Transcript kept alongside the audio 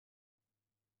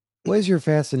What is your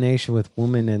fascination with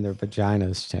women and their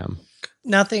vaginas, Tim?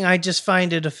 Nothing. I just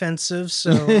find it offensive.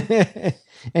 So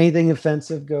Anything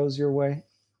offensive goes your way?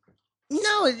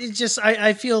 no, it's just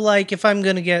I feel like if I'm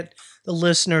going to get the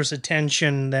listener's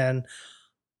attention, then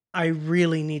I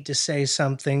really need to say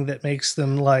something that makes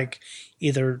them like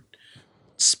either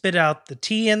spit out the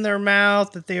tea in their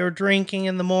mouth that they are drinking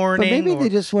in the morning, maybe or they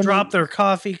just want drop their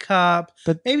coffee cup,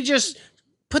 But- maybe just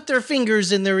put their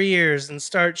fingers in their ears and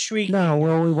start shrieking. No,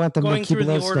 well, we want them going to keep through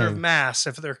the order of listening. mass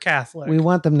if they're Catholic. We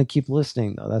want them to keep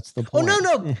listening, though. That's the Oh, point.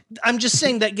 no. I'm just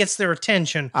saying that gets their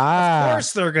attention. Ah. Of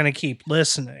course they're going to keep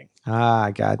listening.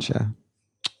 Ah, gotcha.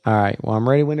 All right. Well, I'm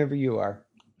ready whenever you are.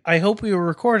 I hope we were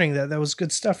recording that. That was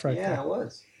good stuff right there. it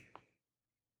was.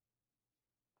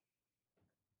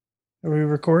 Are we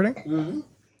recording? Mm-hmm.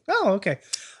 Oh, okay.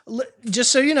 Just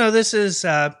so you know, this is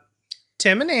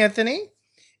Tim and Anthony,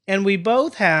 and we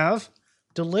both have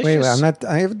delicious... Wait,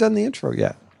 I haven't done the intro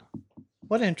yet.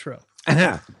 What intro?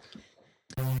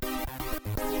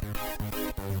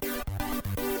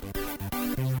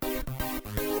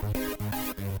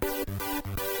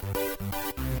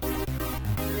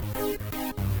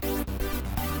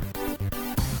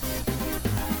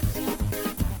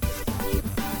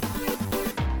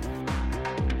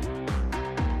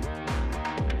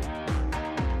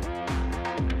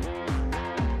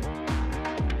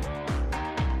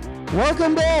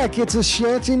 Welcome back. It's a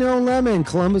Shanty No Lemon,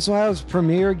 Columbus, Ohio's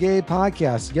premier gay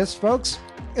podcast. Yes, folks,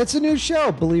 it's a new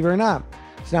show, believe it or not.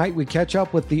 Tonight we catch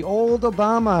up with the old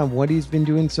Obama and what he's been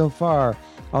doing so far.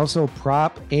 Also,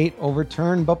 Prop 8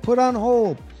 overturned but put on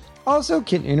hold. Also,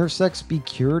 can intersex be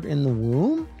cured in the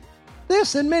womb?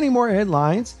 This and many more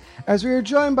headlines as we are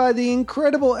joined by the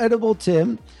incredible edible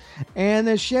Tim. And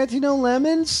the Shanty No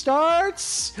Lemon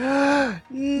starts now.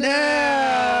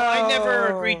 I never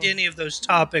agreed to any of those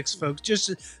topics, folks.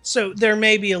 Just so there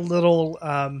may be a little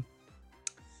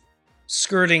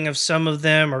skirting of some of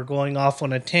them or going off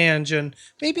on a tangent.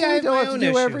 Maybe I have my own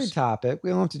issues. Every topic. We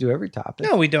don't have to do every topic.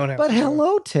 No, we don't have But to.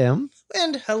 hello, Tim.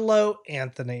 And hello,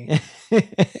 Anthony.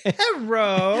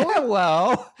 Hello.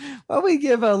 Hello. Well, we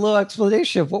give a little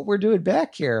explanation of what we're doing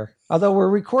back here. Although we're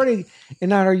recording in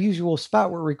not our usual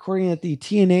spot, we're recording at the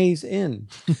TNA's Inn.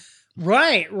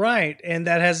 Right. And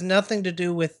that has nothing to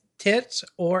do with tits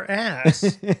or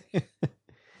ass.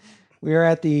 We are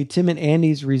at the Tim and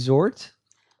Andy's Resort.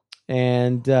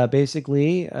 And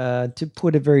basically, to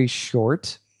put it very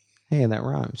short, hey, that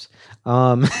rhymes.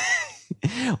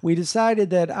 We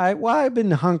decided that I've been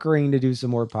hunkering to do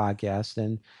some more podcasts,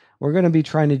 and we're going to be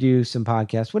trying to do some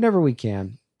podcasts whenever we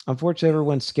can. Unfortunately,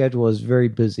 everyone's schedule is very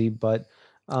busy, but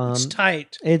it's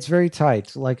tight. It's very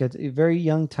tight, like a very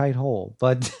young, tight hole.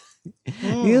 But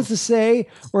needless to say,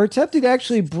 we're attempting to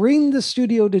actually bring the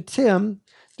studio to Tim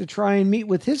to try and meet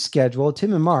with his schedule,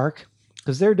 Tim and Mark,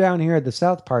 because they're down here at the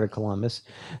south part of Columbus.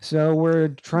 So we're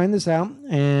trying this out,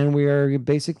 and we are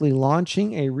basically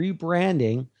launching a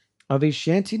rebranding of a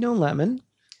Shanty No Lemon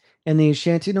and the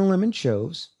Shanty No Lemon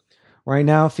shows. Right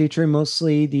now, featuring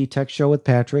mostly the tech show with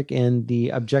Patrick and the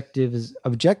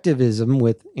objectivism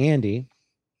with Andy,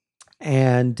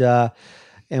 and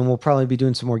we'll probably be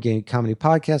doing some more gay comedy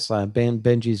podcasts.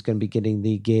 Benji's going to be getting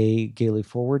the Gaily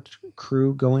Forward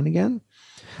crew going again.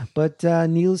 But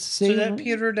needless to say, so that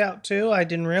petered out too. I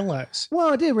didn't realize.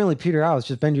 Well, it didn't really peter out. It's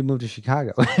just Benji moved to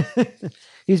Chicago.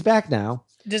 He's back now.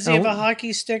 Does he have a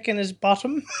hockey stick in his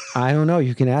bottom? I don't know.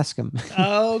 You can ask him.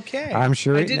 Okay. I'm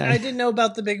sure. I didn't know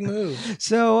about the big move.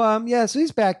 So, so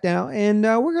he's back now, and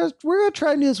we're gonna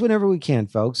try and do this whenever we can,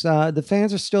 folks. The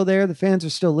fans are still there. The fans are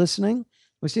still listening.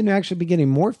 We seem to actually be getting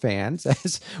more fans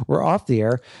as we're off the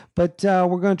air, but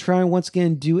we're going to try and once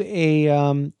again do a,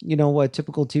 what a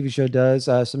typical TV show does,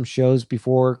 some shows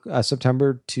before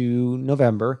September to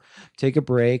November, take a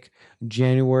break,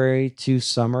 January to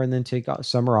summer, and then take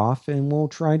summer off, and we'll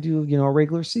try and do, a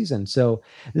regular season. So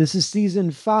this is season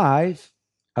 5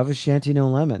 of A Shanty No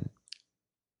Lemon.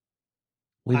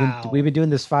 We've been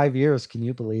doing this 5 years. Can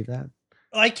you believe that?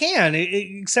 I can,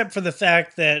 except for the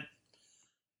fact that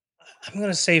I'm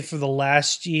going to say for the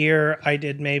last year, I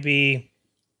did maybe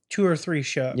 2 or 3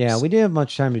 shows. Yeah, we didn't have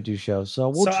much time to do shows, so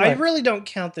we'll try. I really don't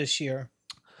count this year.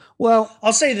 Well,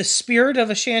 I'll say the spirit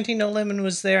of A Shanty No Lemon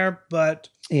was there, but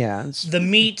the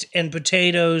meat and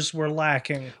potatoes were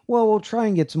lacking. Well, we'll try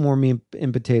and get some more meat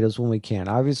and potatoes when we can.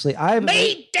 Obviously,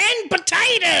 meat and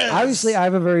potatoes. Obviously, I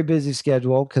have a very busy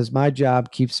schedule because my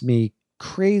job keeps me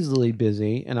crazily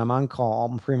busy, and I'm on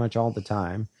call pretty much all the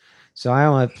time. So I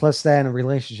don't have, plus that in a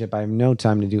relationship, I have no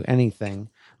time to do anything.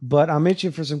 But I'm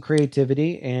itching for some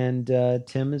creativity, and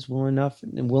Tim is willing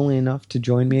enough to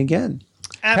join me again.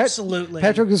 Absolutely.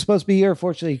 Patrick was supposed to be here.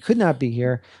 Fortunately, he could not be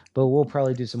here, but we'll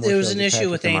probably do some more. There was shows an issue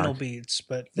with and anal Mark. beads,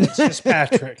 but that's just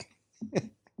Patrick.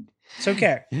 It's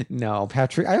okay. No,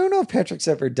 Patrick. I don't know if Patrick's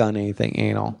ever done anything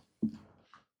anal.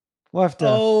 We'll have to.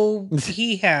 Oh,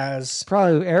 he has.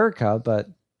 Probably Erica, but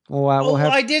we'll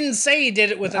have. I didn't say he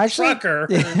did it with a trucker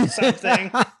or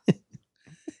something.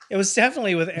 It was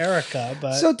definitely with Erica,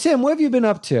 but So Tim, what have you been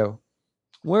up to?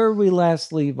 Where did we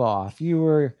last leave off?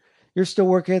 You're still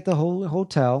working at the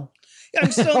hotel.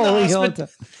 I'm still in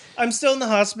I'm still in the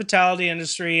hospitality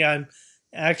industry. I'm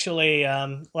actually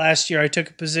last year I took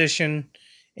a position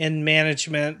in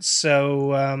management,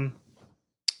 so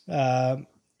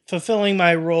fulfilling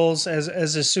my roles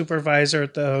as a supervisor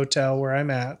at the hotel where I'm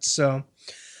at. So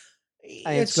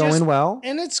it's going well,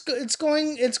 and it's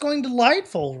going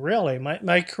delightful. Really,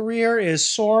 my career is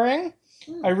soaring.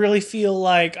 I really feel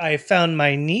like I found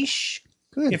my niche,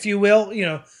 if you will.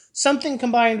 Something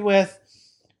combined with,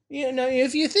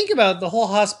 if you think about the whole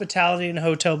hospitality and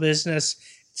hotel business,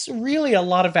 it's really a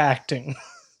lot of acting.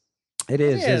 It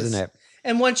is, isn't it?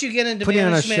 And once you get into putting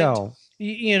management, on a show,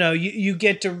 you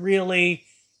get to really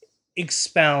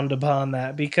expound upon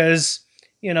that because,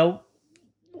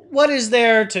 what is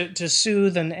there to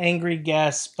soothe an angry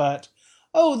guest but,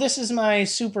 oh, this is my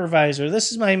supervisor,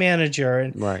 this is my manager,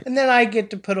 and then I get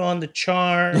to put on the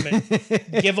charm and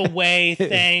give away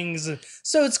things.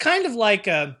 So it's kind of like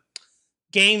a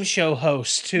game show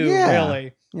host too,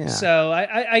 really. Yeah. So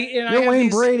you're Wayne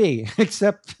Brady,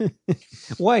 except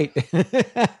white.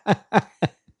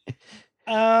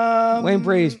 Wayne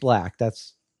Brady's black.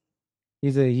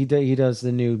 He does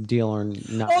the new Deal or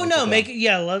Not. Oh no,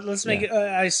 let's make it.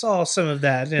 I saw some of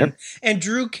that, and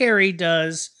Drew Carey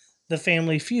does the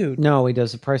Family Feud. No, he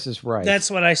does The Price is Right.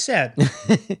 That's what I said.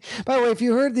 By the way, if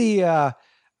you heard the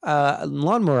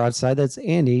lawnmower outside, that's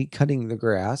Andy cutting the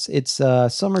grass. It's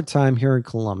summertime here in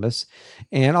Columbus,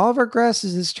 and all of our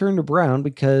grasses is turned to brown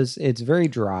because it's very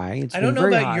dry. I don't know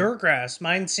about your grass.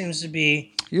 Mine seems to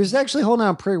be. Yours is actually holding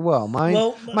out pretty well.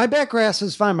 My back grass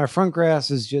is fine. My front grass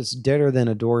is just deader than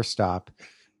a doorstop.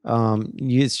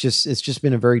 It's just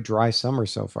been a very dry summer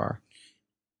so far.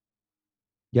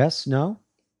 Yes? No?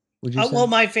 Would you say? Well,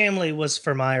 my family was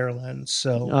from Ireland,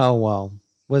 so. Oh well,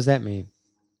 what does that mean?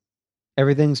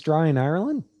 Everything's dry in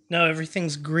Ireland? No,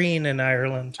 everything's green in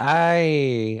Ireland.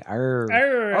 When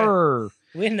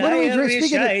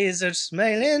Irish eyes are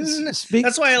smiling.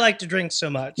 That's why I like to drink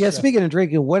so much. Yeah, speaking of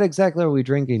drinking, what exactly are we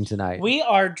drinking tonight? We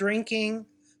are drinking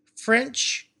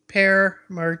French pear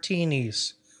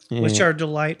martinis, which are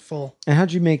delightful. And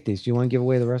how'd you make these? Do you want to give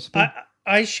away the recipe?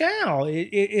 I shall.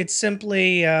 It's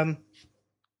simply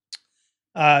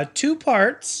 2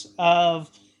 parts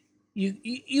of...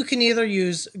 You can either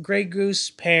use Grey Goose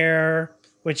pear,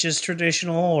 which is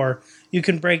traditional, or you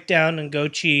can break down and go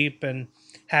cheap and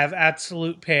have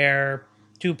Absolute pear,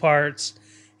 2 parts,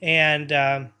 and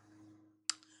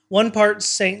 1 part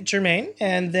Saint Germain,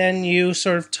 and then you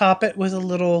sort of top it with a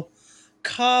little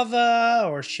cava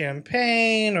or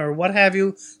champagne or what have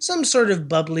you, some sort of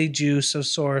bubbly juice of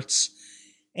sorts,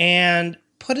 and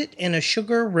put it in a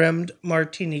sugar-rimmed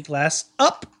martini glass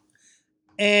up,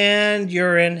 and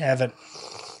you're in heaven.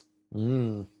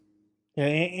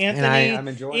 Anthony, I'm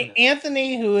enjoying it.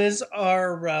 Anthony, who is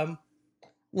our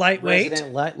lightweight.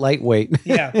 Lightweight.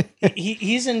 Yeah.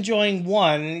 He's enjoying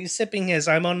one, and he's sipping his.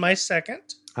 I'm on my second.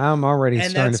 I'm already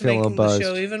starting to feel a little buzzed. And that's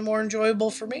making the show even more enjoyable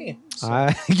for me. So.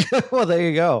 Well, there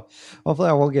you go. Hopefully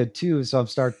I won't get 2, so I'll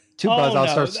start 2 buzz. I'll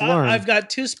start slurring. I've got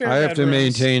 2 spare I have to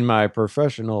maintain my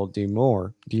professional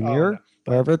demure,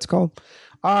 whatever it's called.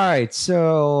 All right,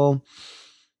 so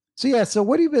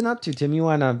what have you been up to, Tim?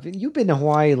 You've been to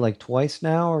Hawaii like twice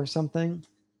now or something?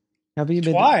 Have you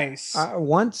been twice?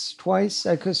 Once, twice?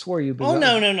 I could have swore you've been. Oh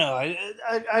no!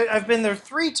 I've been there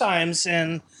 3 times,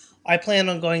 and I plan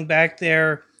on going back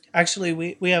there. Actually,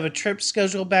 we have a trip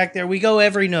scheduled back there. We go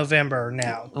every November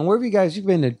now. And where have you guys? You've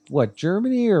been to what?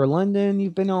 Germany or London?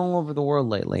 You've been all over the world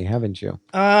lately, haven't you?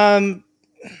 Not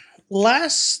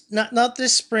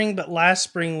this spring, but last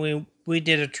spring we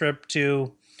did a trip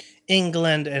to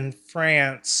England and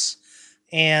France,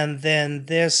 and then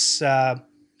this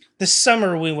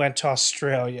summer we went to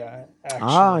Australia.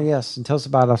 Actually. Yes, and tell us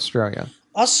about Australia.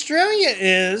 Australia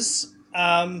is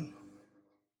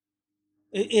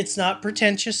it's not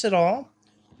pretentious at all.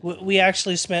 We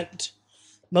actually spent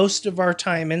most of our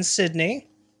time in Sydney,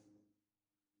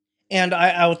 and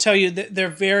I will tell you that they're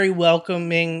very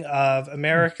welcoming of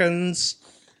Americans,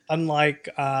 unlike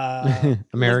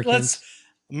Americans.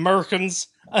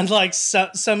 Unlike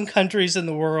some countries in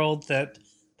the world that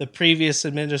the previous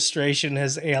administration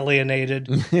has alienated.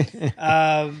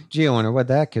 Gee, I wonder what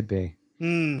that could be.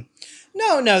 No,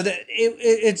 no,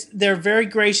 it's they're very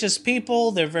gracious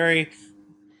people. They're very,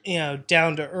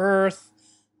 down to earth.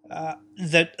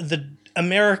 The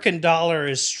American dollar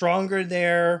is stronger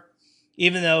there,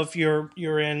 even though if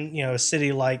you're in a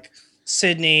city like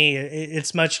Sydney,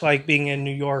 it's much like being in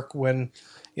New York when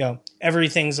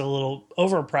everything's a little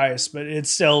overpriced, but it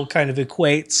still kind of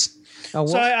equates.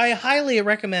 So I highly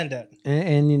recommend it.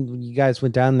 And you guys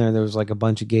went down there. There was like a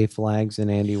bunch of gay flags, and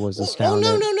Andy was astounded.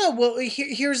 Oh no! Well,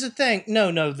 here's the thing.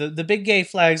 No. The big gay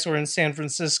flags were in San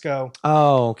Francisco.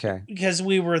 Oh, okay. Because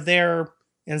we were there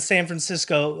in San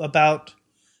Francisco about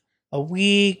a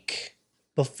week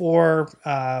before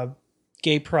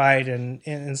Gay Pride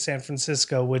in San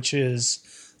Francisco, which is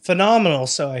phenomenal.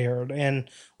 So I heard, and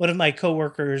one of my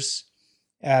coworkers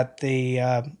at the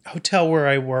hotel where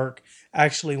I work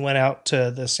actually went out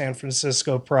to the San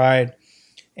Francisco Pride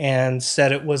and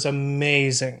said it was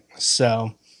amazing.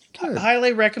 So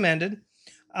highly recommended.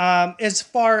 As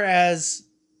far as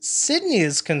Sydney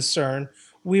is concerned,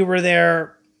 we were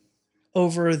there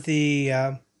over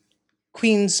the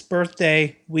Queen's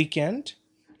birthday weekend,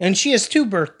 and she has 2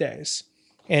 birthdays.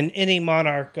 And any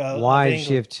monarch why does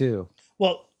she have 2?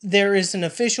 Well, there is an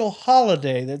official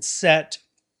holiday that's set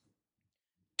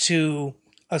to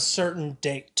a certain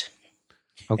date.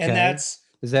 Okay. And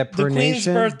is that per the Queen's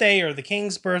nation? birthday or the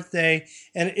King's birthday,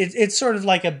 and it's sort of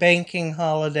like a banking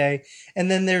holiday.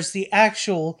 And then there's the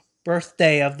actual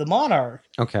birthday of the monarch,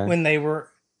 when they were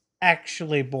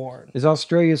actually born. Is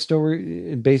Australia still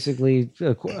basically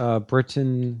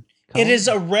Britain? It is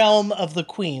a realm of the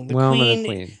Queen.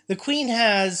 The Queen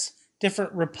has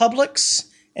different republics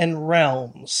and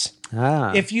realms.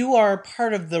 If you are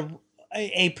part of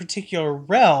a particular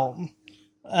realm,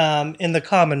 in the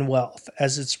Commonwealth,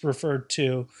 as it's referred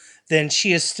to, then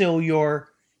she is still your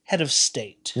head of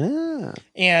state.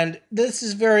 And this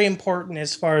is very important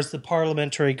as far as the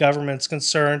parliamentary government's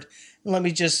concerned. Let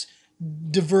me just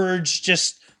diverge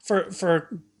just for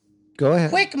go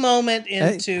ahead. Quick moment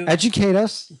into educate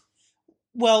us.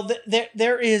 Well,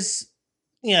 there is,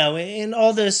 and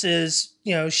all this is,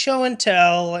 show and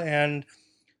tell and,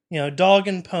 dog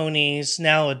and ponies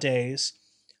nowadays.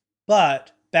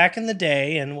 But back in the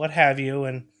day and what have you,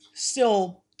 and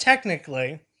still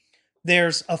technically,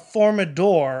 there's a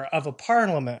formador of a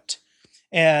parliament,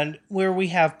 and where we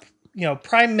have,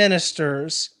 prime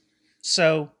ministers.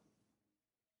 So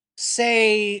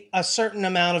say a certain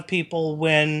amount of people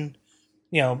win,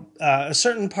 a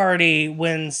certain party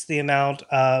wins the amount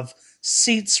of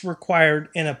seats required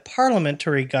in a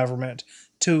parliamentary government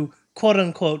to quote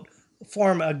unquote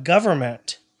form a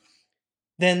government,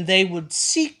 then they would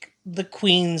seek the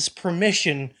Queen's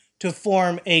permission to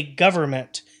form a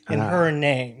government in her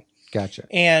name. Gotcha.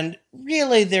 And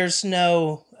really, there's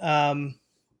no.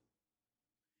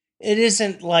 It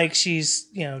isn't like she's,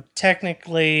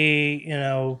 technically,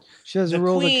 she has the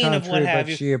rule queen the of country, what have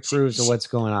but you. she approves of what's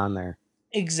going on there.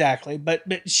 Exactly, but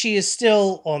she is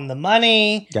still on the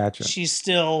money. Gotcha. She's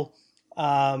still,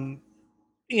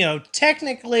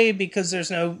 technically, because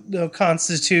there's no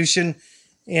constitution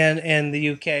in the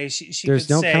UK. She there's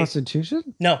could no say,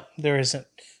 constitution. No, there isn't.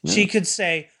 No. She could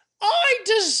say, "I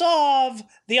dissolve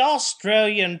the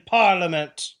Australian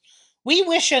Parliament. We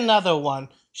wish another one."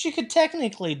 She could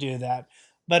technically do that,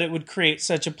 but it would create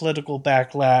such a political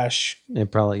backlash.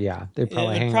 They'd probably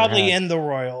end the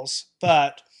royals,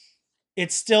 but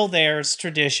it's still there. It's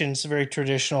tradition. It's a very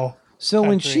traditional. So country.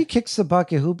 When she kicks the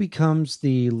bucket, who becomes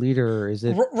the leader? Is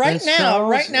it right now,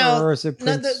 or is it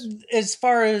Prince? As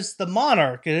far as the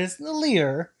monarch, it is the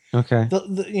leader. Okay.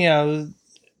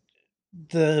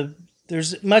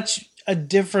 There's much a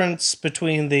difference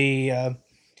between the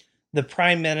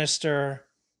prime minister.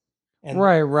 And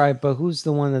right. But who's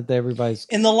the one that everybody's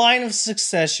in the line of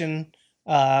succession?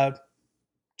 Charles,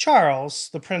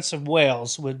 the Prince of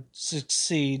Wales, would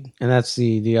succeed, and that's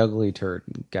the ugly turd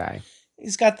guy.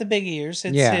 He's got the big ears.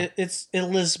 It's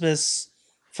Elizabeth's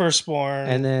firstborn,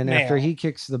 and then male. After he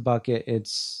kicks the bucket,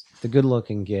 it's the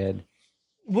good-looking kid,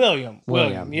 William.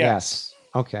 Yes.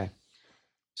 Okay.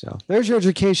 So there's your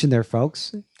education, there,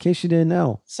 folks. In case you didn't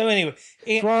know. So anyway,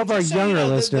 for all of our younger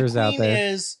listeners out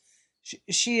there.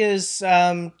 She is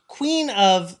queen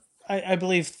of, I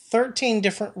believe, 13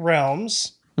 different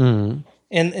realms in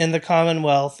the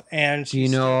Commonwealth. And do you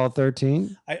know all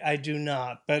 13? I do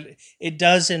not, but it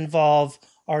does involve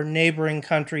our neighboring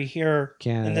country here,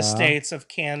 Canada. In the States of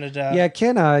Canada. Yeah,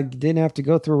 Canada didn't have to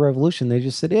go through a revolution. They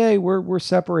just said, "Hey, we're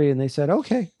separated," and they said,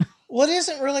 "Okay." Well, it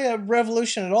isn't really a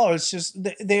revolution at all. It's just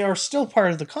they are still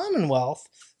part of the Commonwealth.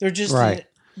 They're just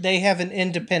they have an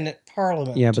independent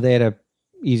parliament. Yeah, but they had a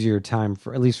easier time,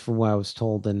 for at least for what I was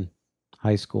told in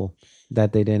high school,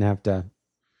 that they didn't have to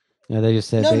Yeah, they just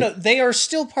said No, they are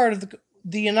still part of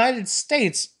the United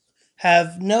States.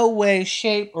 Have no way,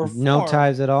 shape, or form. No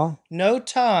ties at all? No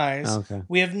ties. Okay.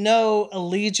 We have no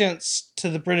allegiance to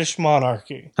the British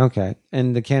monarchy. Okay.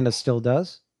 And the Canada still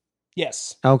does?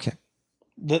 Yes. Okay.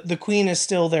 The Queen is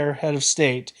still their head of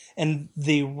state, and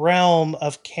the realm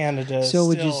of Canada. So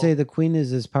would you say the Queen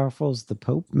is as powerful as the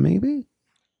Pope, maybe?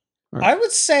 Or... I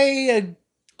would say a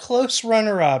close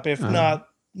runner-up, if not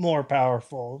more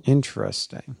powerful.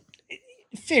 Interesting.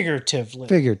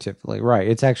 Figuratively, right.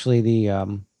 It's actually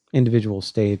the individual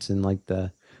states and like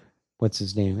what's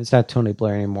his name? It's not Tony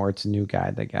Blair anymore. It's a new guy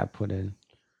that got put in.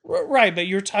 Right, but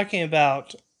you're talking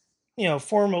about,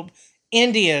 formal...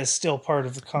 India is still part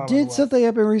of the Commonwealth. Did something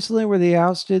happen recently where they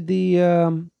ousted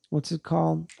the what's it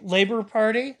called? Labour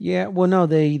Party? Yeah. Well, no,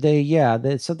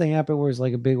 something happened where it was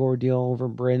like a big ordeal over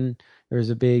in Britain. There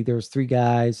was 3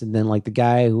 guys, and then like the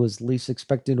guy who was least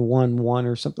expected won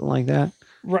or something like that.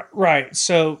 Right.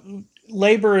 So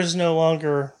Labour is no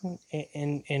longer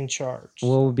in charge.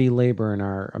 What would be Labour in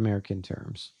our American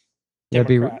terms?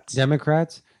 Democrats.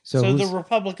 Democrats? So the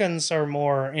Republicans are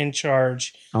more in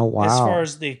charge. Oh, wow. As far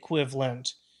as the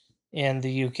equivalent in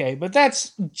the UK. But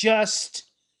that's just,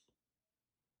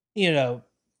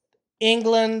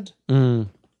 England and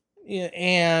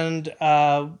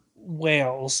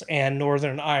Wales and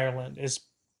Northern Ireland is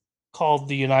called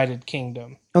the United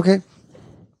Kingdom. Okay.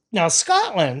 Now,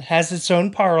 Scotland has its own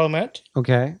parliament.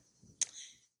 Okay.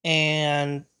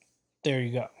 And there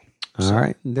you go. All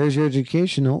right. There's your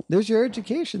education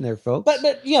there, folks.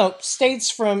 But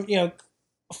states from,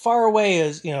 far away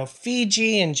as,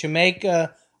 Fiji and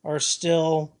Jamaica are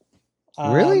still...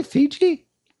 really? Fiji?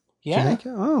 Yeah.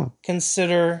 Jamaica? Oh.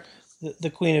 Consider the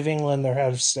Queen of England their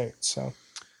head of state, so...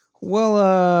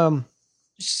 Well,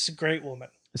 she's a great woman.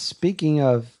 Speaking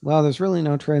of... Well, there's really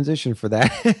no transition for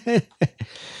that.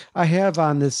 I have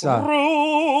on this...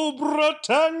 Rule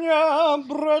Britannia,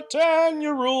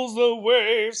 Britannia rules the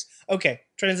waves. Okay,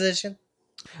 transition.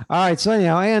 All right, so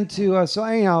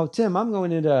anyhow, Tim, I'm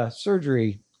going into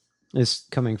surgery this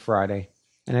coming Friday.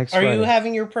 Are you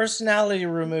having your personality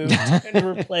removed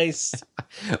and replaced?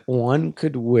 One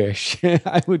could wish.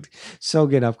 I would so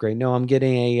get an upgrade. No, I'm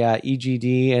getting a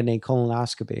EGD and a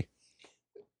colonoscopy.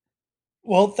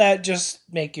 Won't that just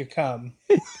make you come?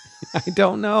 I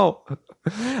don't know.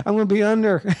 I'm going to be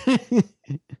under.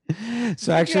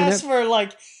 So actually, ask for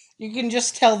you can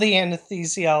just tell the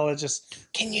anesthesiologist,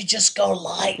 can you just go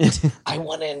light? I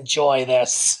want to enjoy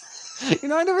this.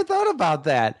 I never thought about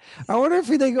that. I wonder if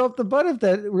they go up the butt if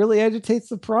that really agitates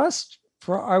the prostate.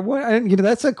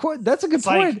 That's a good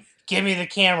point. Give me the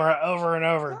camera over and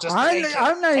over. Just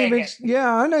I'm not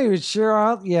even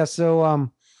sure.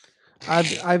 So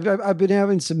I've been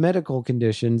having some medical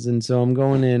conditions, and so I'm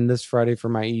going in this Friday for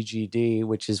my EGD,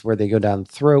 which is where they go down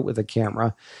the throat with a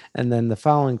camera, and then the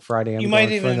following Friday you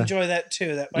might even enjoy that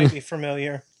too. That might be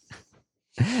familiar.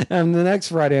 And the next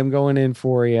Friday I'm going in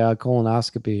for a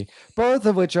colonoscopy, both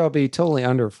of which I'll be totally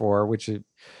under for, which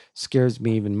scares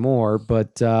me even more.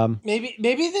 But maybe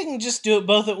they can just do it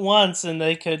both at once, and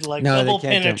they could double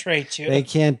penetrate you. They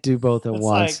can't do both at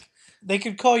once. They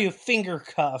could call you finger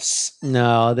cuffs.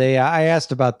 No, I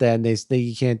asked about that, and they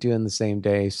you can't do it in the same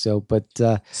day. So, but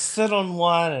sit on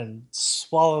one and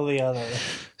swallow the other.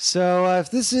 So,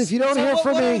 if you don't hear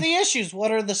from me, what are the issues?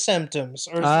 What are the symptoms?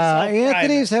 Or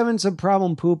Anthony's having some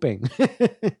problem pooping.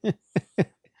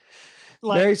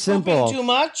 Very simple. Pooping too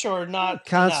much or not?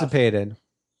 Constipated. Enough?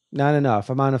 Not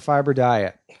enough. I'm on a fiber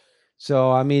diet,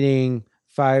 so I'm eating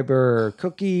fiber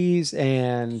cookies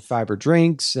and fiber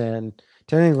drinks and.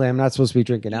 Technically, I'm not supposed to be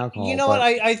drinking alcohol. You know what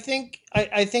I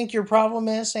think your problem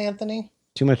is, Anthony?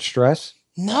 Too much stress?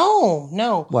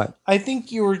 No. What? I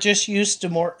think you were just used to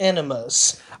more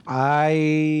enemas.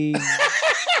 Your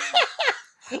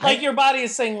body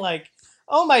is saying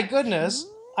oh my goodness,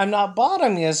 I'm not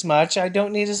bottoming as much. I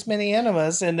don't need as many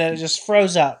enemas, and then it just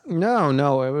froze up. No.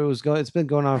 It's been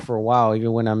going on for a while,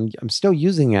 even when I'm still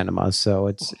using enemas. So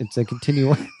it's a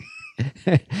continuation.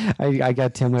 I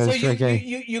got 10 minutes drinking.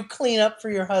 You clean up for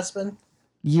your husband?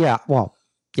 Yeah, well,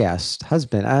 yes,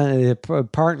 husband,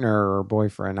 partner or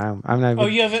boyfriend. I'm not. Oh,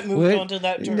 you haven't moved on to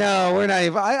that term? No, we're not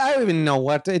even. I don't even know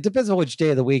what. It depends on which day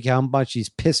of the week, how much he's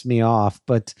pissed me off.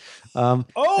 But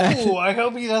I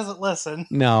hope he doesn't listen.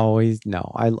 No,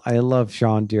 I love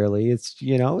Sean dearly. It's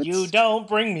you don't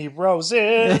bring me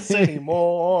roses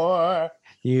anymore.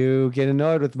 You get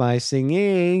annoyed with my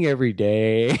singing every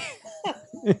day.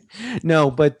 No,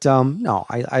 but no,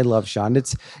 I love Sean.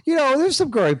 It's there's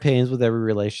some growing pains with every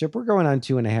relationship. We're going on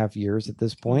 2.5 years at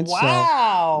this point.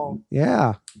 Wow. So,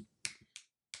 yeah.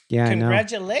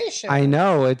 Congratulations. I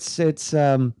know. It's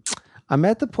I'm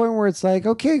at the point where it's like,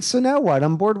 okay, so now what?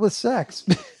 I'm bored with sex.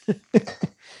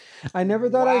 I never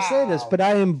thought I'd say this, but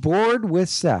I am bored with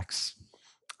sex.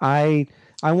 I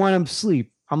want to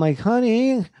sleep. I'm like,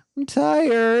 honey, I'm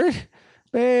tired,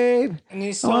 babe. And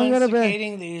he's still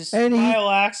instigating these vile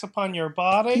acts upon your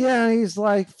body. Yeah, he's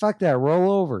like, fuck that,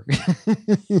 roll over.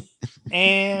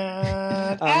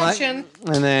 And action.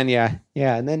 And then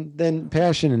and then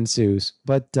passion ensues.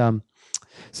 But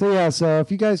so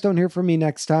if you guys don't hear from me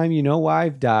next time, you know why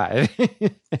I've died.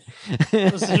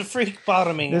 This is a freak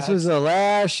bottoming. This was the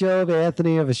last show of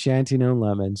Anthony of Ashanti No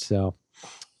Lemon. So,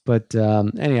 but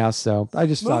anyhow, so I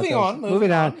just moving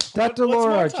on. Dr.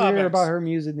 Laura, did you hear about her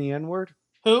using the N-word?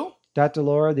 Who? Dr.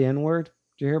 Laura, the N-word.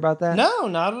 Did you hear about that? No,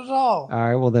 not at all. All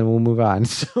right, well then we'll move on.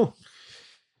 So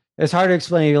it's hard to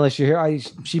explain unless you hear.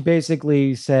 She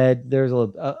basically said there's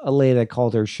a lady that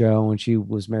called her show and she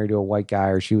was married to a white guy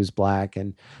or she was black,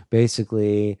 and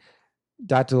basically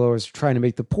Dr. Laura was trying to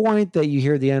make the point that you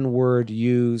hear the N-word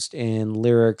used in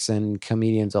lyrics and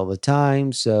comedians all the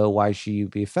time, so why should you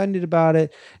be offended about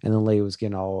it? And the lady was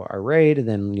getting all irate, and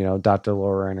then Dr.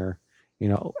 Laura and her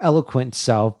eloquent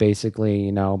self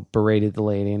basically berated the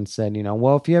lady and said,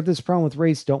 well, if you have this problem with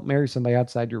race, don't marry somebody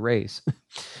outside your race.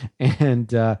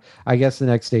 And I guess the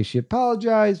next day she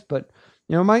apologized, but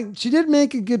she did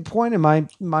make a good point in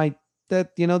my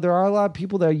that there are a lot of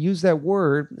people that use that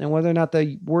word, and whether or not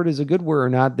the word is a good word or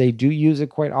not, they do use it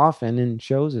quite often in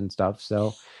shows and stuff.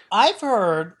 So I've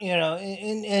heard,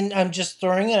 and I'm just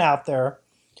throwing it out there,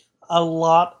 a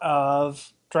lot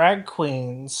of drag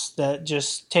queens that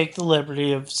just take the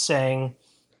liberty of saying,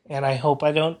 and I hope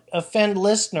I don't offend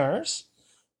listeners,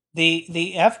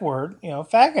 the F word,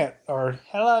 faggot, or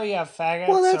hello, yeah, faggots,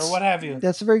 or what have you.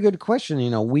 That's a very good question.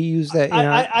 We use that.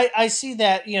 I see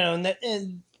that,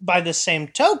 and by the same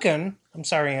token, I'm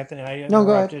sorry, Anthony, I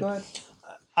interrupted. Go ahead.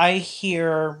 I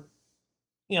hear,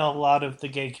 a lot of the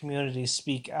gay community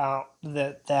speak out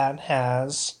that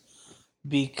has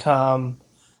become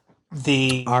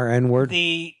the RN word,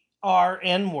 the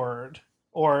RN word,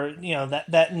 or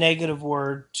that negative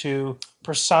word to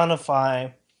personify,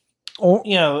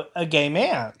 a gay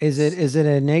man. Is it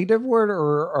a negative word,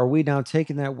 or are we now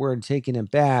taking that word and taking it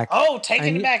back? Oh,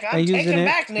 taking it back! I'm taking it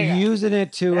back, nigga. Using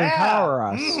it to empower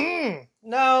us. Mm-hmm.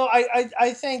 No,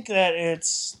 I think that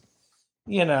it's,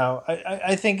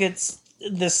 I think it's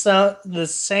the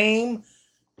same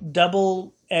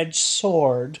double-edged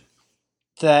sword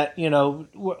that,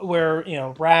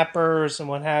 where, rappers and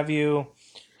what have you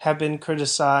have been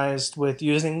criticized with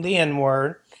using the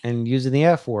N-word. And using the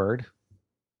F word.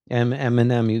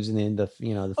 Eminem using the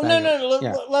No.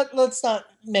 Let's not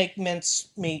make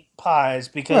mincemeat pies,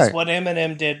 because what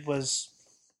Eminem did was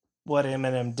what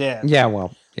Eminem did. Yeah,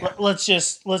 well. Yeah. Let's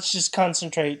just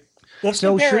concentrate. Let's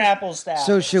compare apples to apples.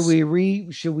 So should we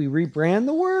rebrand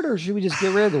the word, or should we just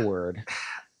get rid of the word?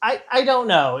 I don't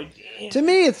know. To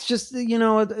me, it's just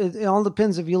it all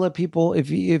depends if you let people if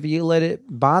you let it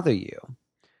bother you,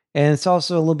 and it's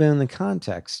also a little bit in the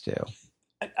context too.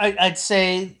 I'd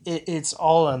say it's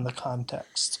all in the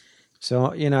context.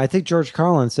 So I think George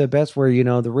Carlin said best, where the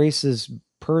racist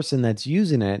person that's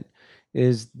using it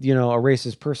is a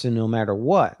racist person no matter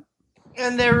what.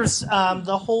 And there's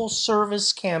the whole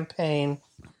service campaign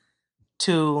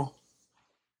to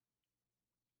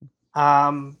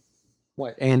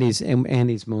what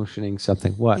Andy's motioning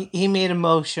something. What he made a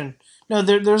motion. No,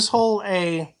 there's whole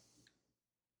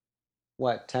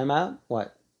what timeout?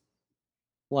 What?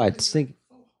 Think.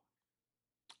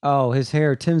 Oh, his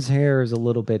hair. Tim's hair is a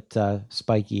little bit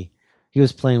spiky. He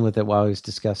was playing with it while he was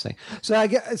discussing. So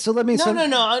let me.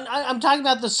 No. I'm talking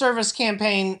about the service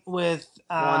campaign with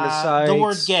the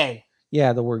word gay.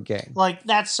 Yeah, the word gay. Like,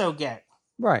 that's so gay.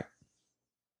 Right.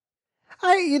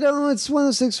 It's one of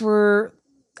those things where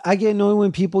I get annoyed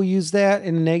when people use that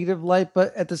in a negative light,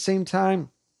 but at the same time,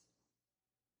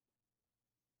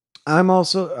 I'm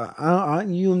also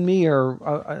you and me are.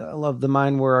 I love the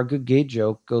mind where a good gay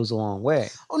joke goes a long way.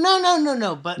 Oh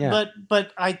no!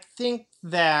 But I think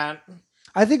that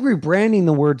rebranding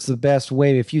the words the best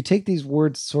way. If you take these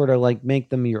words, sort of like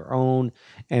make them your own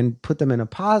and put them in a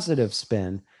positive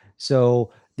spin,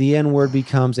 so the N word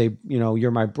becomes a you're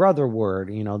my brother word.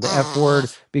 The F word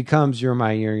becomes you're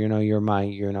my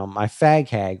fag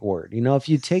hag word. If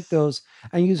you take those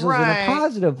and use those in a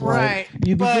positive way,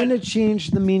 you begin to change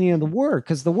the meaning of the word,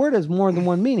 because the word has more than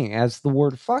one meaning, as the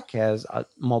word fuck has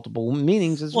multiple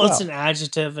meanings as well. Well, it's an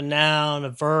adjective, a noun, a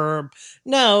verb.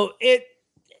 I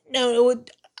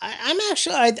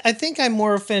think I'm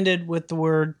more offended with the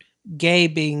word gay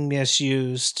being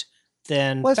misused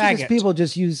than faggot. Because people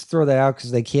just throw that out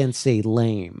because they can't say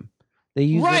lame. They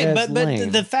use it as lame.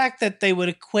 But the fact that they would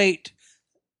equate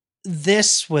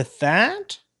this with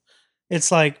that.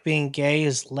 It's like being gay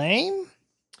is lame.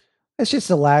 It's just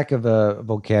a lack of a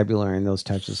vocabulary in those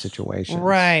types of situations.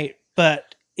 Right.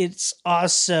 But it's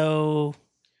also,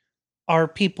 are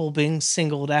people being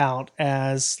singled out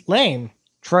as lame?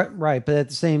 Right. But at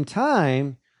the same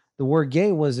time, the word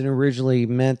gay wasn't originally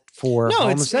meant for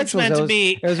homosexuals. It's meant to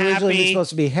be it was originally happy. supposed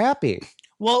to be happy.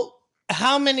 Well,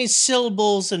 how many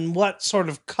syllables and what sort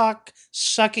of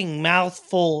cock-sucking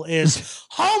mouthful is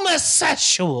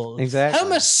homosexual? Exactly.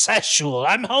 Homosexual.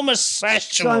 I'm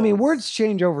homosexual. So, I mean, words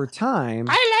change over time.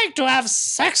 I like to have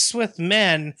sex with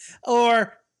men,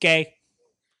 or gay.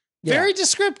 Yeah. Very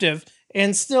descriptive,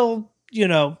 and still,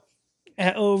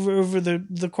 over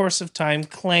the course of time,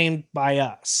 claimed by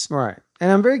us. Right.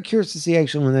 And I'm very curious to see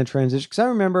actually when that transition, because I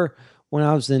remember when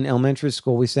I was in elementary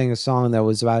school, we sang a song that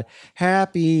was about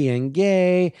happy and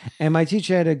gay. And my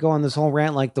teacher had to go on this whole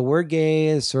rant, like the word gay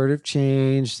has sort of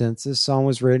changed since this song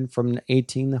was written from the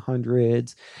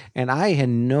 1800s. And I had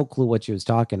no clue what she was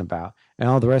talking about. And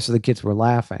all the rest of the kids were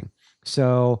laughing.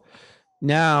 So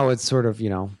now it's sort of,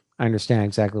 I understand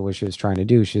exactly what she was trying to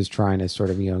do. She was trying to sort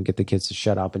of, get the kids to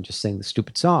shut up and just sing the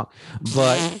stupid song.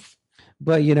 But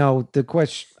the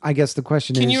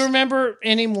question is, can you remember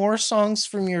any more songs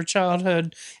from your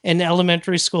childhood in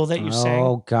elementary school that you sang?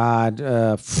 Oh God.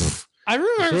 I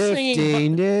remember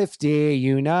singing Nifty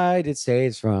United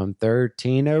States from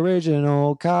 13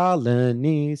 original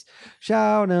colonies.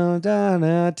 Shout them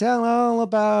down, tell all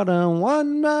about them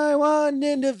one by one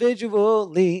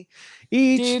individually.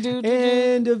 Each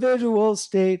individual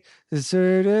state is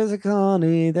served as a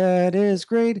colony that is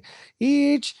great.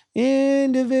 Each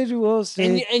individual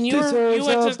state and you went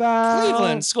to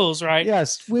Cleveland schools, right?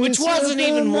 Yes. Which wasn't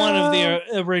even one of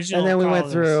the original And then we colonies.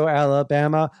 went through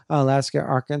Alabama, Alaska,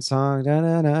 Arkansas.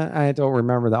 I don't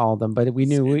remember all of them, but we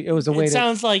knew it was a way It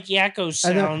sounds like Yakko's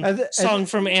song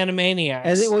from Animaniacs.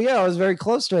 I was very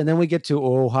close to it. And then we get to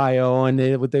Ohio, and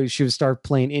she would start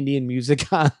playing Indian music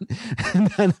on.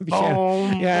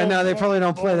 No, they probably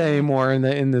don't play that anymore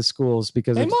in the schools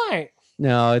because they might.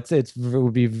 No, it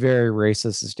would be very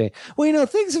racist to stay. Well,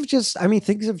 things have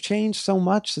changed so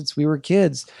much since we were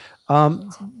kids.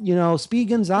 Speedy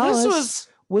Gonzales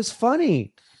was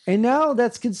funny, and now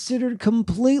that's considered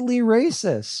completely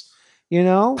racist.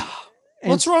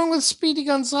 What's wrong with Speedy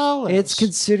Gonzales? It's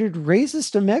considered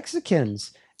racist to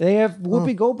Mexicans. They have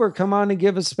Whoopi Goldberg come on and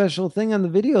give a special thing on the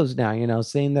videos now,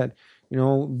 saying that,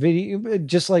 video,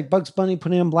 just like Bugs Bunny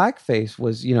putting on blackface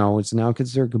was, it's now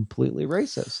considered completely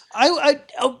racist. And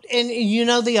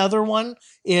the other one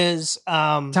is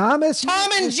Tom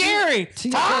and Jerry.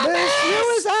 Thomas,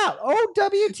 U is out.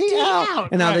 OWT out.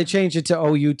 And now they changed it to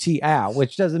OUT out,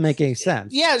 which doesn't make any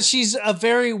sense. Yeah, she's a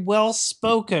very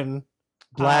well-spoken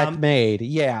black maid.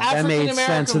 Yeah, that made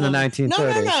sense in the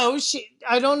 1930s. No.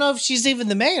 I don't know if she's even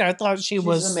the maid. I thought she's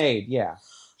the maid. Yeah,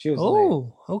 she was.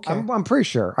 Oh, okay. I'm pretty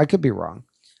sure. I could be wrong.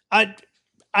 I'm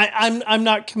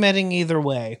not committing either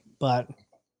way, but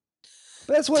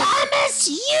that's what Thomas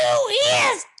U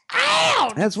is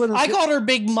out. That's what I called her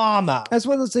Big Mama. That's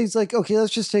one of those things. Like, okay,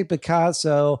 let's just take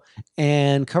Picasso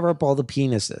and cover up all the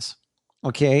penises.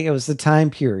 Okay, it was the time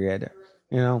period.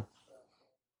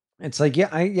 It's like,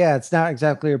 it's not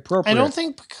exactly appropriate. I don't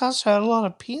think Picasso had a lot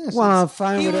of penises. Well,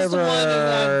 find he whatever. Was the one who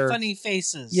had funny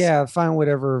faces. Yeah, find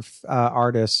whatever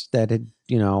artist that had,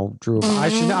 drew.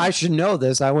 Mm-hmm. I should know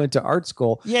this. I went to art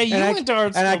school. Yeah, you went to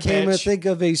art school. And I can't even think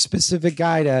of a specific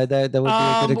guy that would be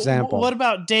a good example. What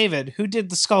about David? Who did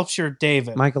the sculpture of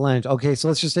David? Michelangelo. Okay, so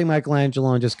let's just say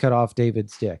Michelangelo and just cut off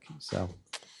David's dick. So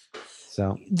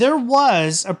there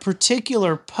was a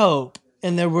particular pope.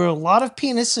 And there were a lot of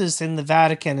penises in the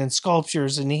Vatican and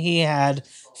sculptures, and he had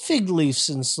fig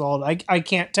leaves installed. I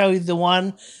can't tell you the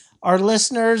one. Our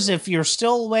listeners, if you're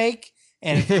still awake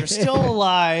and if you're still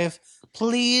alive,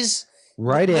 please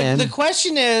write in. The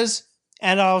question is,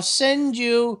 and I'll send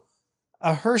you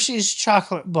a Hershey's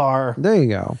chocolate bar. There you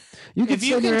go. If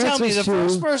you can tell me, the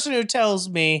first person who tells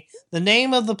me the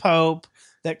name of the Pope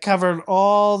that covered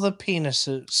all the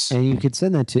penises. And you could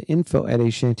send that to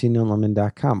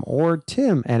info@ashantynolemon.com or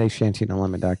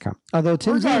tim@ashantynolemon.com. Although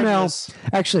Tim's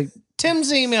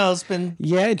email has been...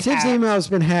 Yeah, Tim's email has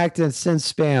been hacked and sent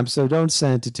spam, so don't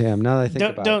send it to Tim. Now that I think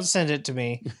about it. Don't send it to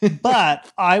me.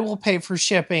 But I will pay for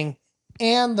shipping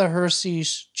and the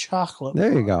Hershey's chocolate bar.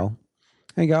 There you go.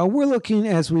 There you go. We're looking,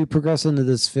 as we progress into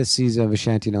this 5th season of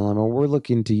Ashanty No Lemon, we're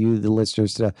looking to you, the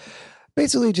listeners, to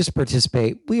basically just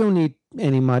participate. We don't need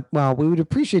any much. Well, we would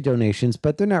appreciate donations,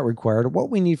 but they're not required. What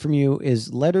we need from you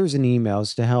is letters and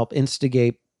emails to help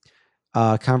instigate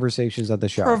conversations on the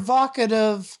show.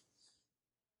 Provocative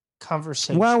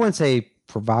conversation. Well, I wouldn't say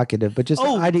provocative, but just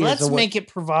ideas. Let's make it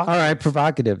provocative. All right,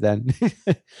 provocative then.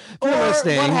 Or what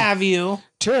have you.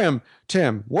 Tim,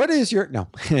 what is your... No,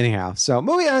 anyhow. So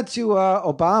moving on to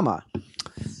Obama.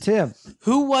 Tim.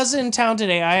 Who was in town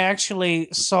today? I actually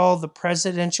saw the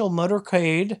presidential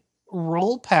motorcade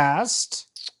roll past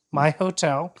my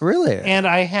hotel. Really? And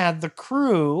I had the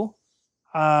crew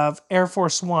of Air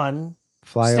Force One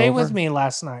stay with me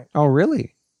last night. Oh,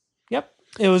 really? Yep.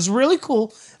 It was really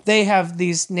cool. They have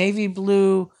these navy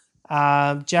blue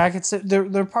jackets.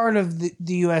 They're part of the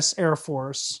U.S. Air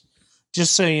Force.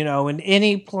 Just so you know, in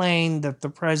any plane that the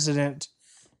president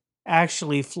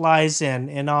actually flies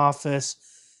in office,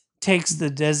 takes the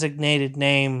designated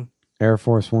name Air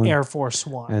Force One. Air Force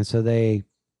One. And so they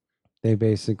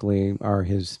basically are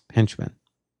his henchmen.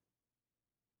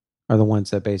 Are the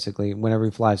ones that basically, whenever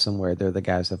he flies somewhere, they're the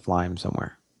guys that fly him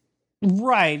somewhere.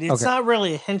 Right. It's not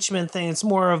really a henchman thing. It's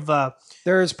more of a...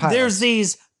 There's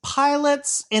these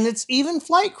pilots, and it's even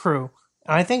flight crew.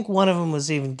 And I think one of them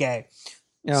was even gay.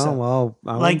 Well,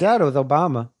 I went out with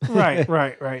Obama.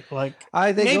 Right. Like,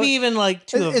 I think maybe even like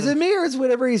two of them. Is it me or is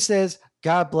whatever he says,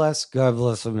 God bless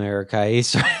America. He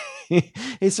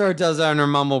sort of does that under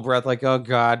mumble breath, like, oh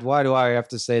God, why do I have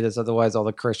to say this? Otherwise all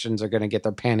the Christians are going to get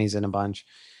their panties in a bunch.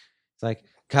 It's like,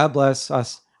 God bless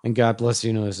us and God bless the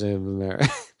United of America.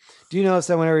 Do you notice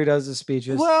that whenever he does his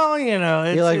speeches? Well, he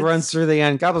runs through the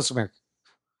end. God bless America.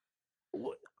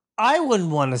 I wouldn't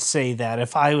want to say that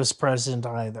if I was president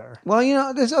either. Well,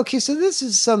 so this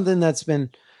is something that's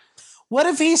been... What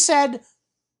if he said,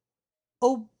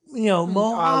 Muhammad?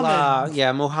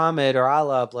 Allah, Muhammad or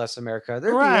Allah bless America.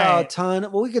 There'd be a ton...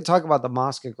 Well, we could talk about the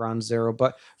mosque at Ground Zero,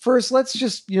 but first, let's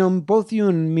just, both you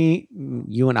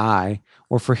and I,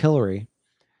 were for Hillary,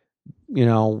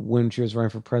 when she was running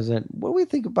for president. What do we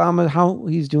think about how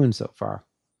he's doing so far?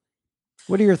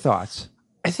 What are your thoughts?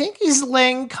 I think he's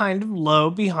laying kind of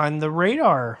low behind the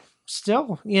radar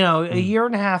still. A year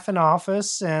and a half in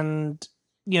office, and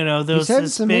he's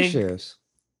had some issues.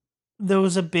 There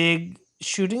was a big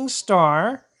shooting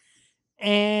star,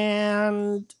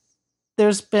 and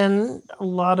there's been a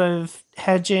lot of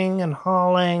hedging and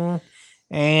hauling,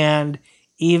 and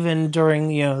even during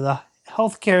the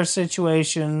healthcare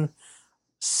situation,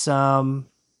 some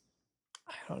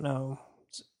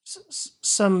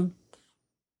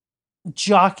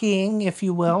jockeying, if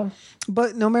you will.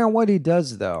 But no matter what he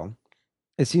does, though,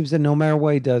 it seems that no matter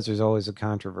what he does, there's always a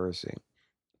controversy.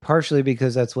 Partially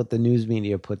because that's what the news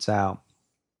media puts out.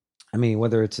 I mean,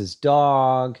 whether it's his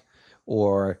dog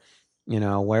or,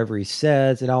 whatever he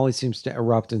says, it always seems to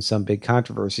erupt in some big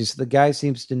controversy. So the guy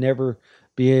seems to never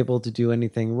be able to do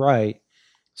anything right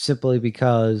simply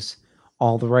because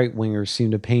all the right-wingers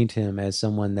seem to paint him as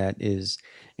someone that is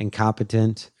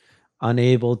incompetent,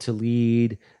 unable to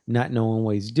lead, not knowing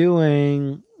what he's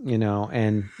doing,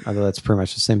 and although that's pretty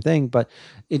much the same thing, but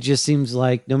it just seems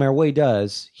like no matter what he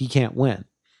does, he can't win.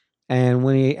 And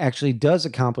when he actually does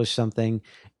accomplish something,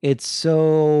 it's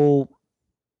so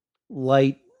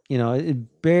light,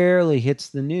 it barely hits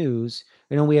the news.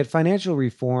 We had financial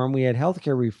reform, we had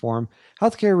healthcare reform.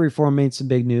 Healthcare reform made some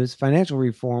big news. Financial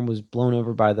reform was blown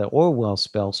over by the oil well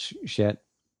spill shit.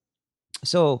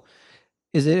 So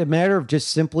is it a matter of just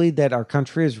simply that our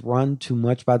country is run too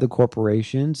much by the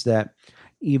corporations, that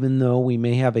even though we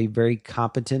may have a very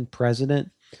competent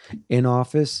president in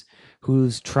office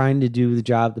who's trying to do the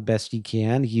job the best he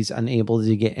can, he's unable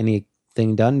to get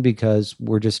anything done because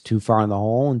we're just too far in the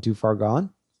hole and too far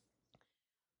gone?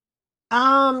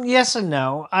 Yes and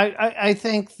no. I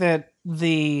think that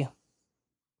you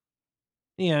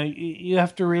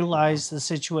have to realize the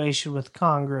situation with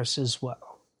Congress as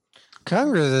well.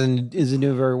 Congress isn't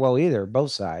doing very well either,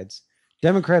 both sides.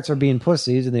 Democrats are being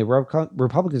pussies and the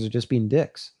Republicans are just being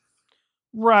dicks.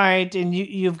 Right, and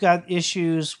you've got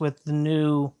issues with the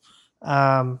new,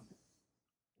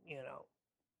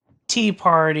 Tea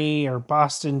Party or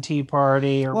Boston Tea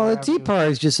Party. Or the Tea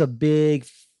Party is just a big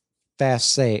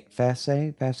facade,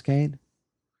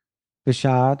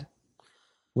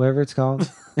 whatever it's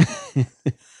called.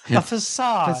 A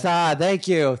facade. Facade. Thank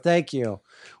you.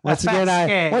 Once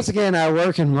again, I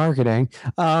work in marketing.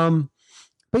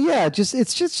 But yeah,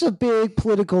 it's just a big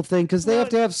political thing because they have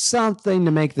to have something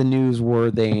to make the news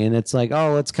worthy. And it's like,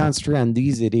 let's concentrate on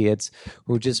these idiots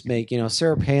who just make,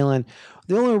 Sarah Palin.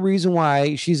 The only reason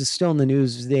why she's still in the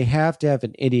news is they have to have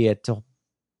an idiot to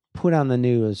put on the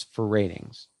news for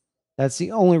ratings. That's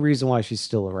the only reason why she's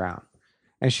still around.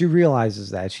 And she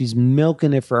realizes that. She's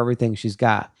milking it for everything she's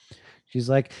got. She's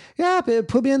like, yeah,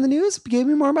 put me on the news, give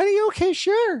me more money. Okay,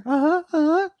 sure.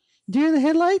 Deer in the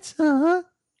headlights.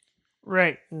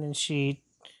 Right. And then she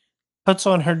puts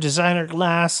on her designer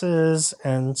glasses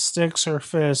and sticks her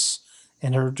fists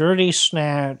in her dirty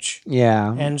snatch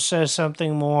Yeah. and says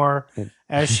something more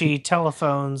as she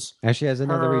telephones And she has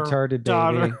another her retarded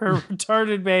daughter, baby. her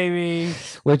retarded baby.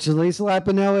 Which Lisa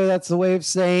Lapinelli, that's the way of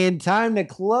saying time to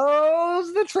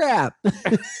close the trap.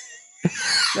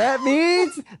 That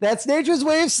means that's nature's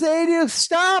way of saying you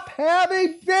stop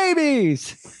having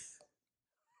babies.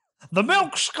 The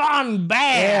milk's gone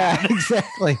bad. Yeah,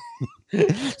 exactly.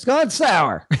 It's gone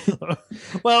sour.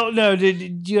 Well, no,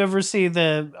 did you ever see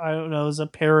the, I don't know, it was a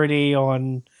parody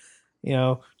on,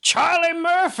 Charlie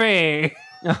Murphy.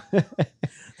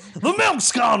 The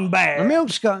milk's gone bad. The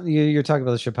milk's gone. You're talking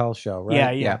about the Chappelle show,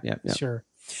 right? Yeah. Sure.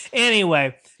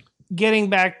 Anyway, getting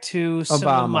back to some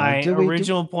of my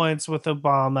original points with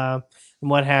Obama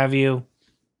and what have you.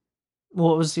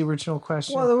 What was the original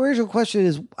question? Well, the original question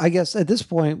is, I guess at this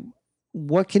point,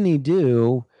 what can he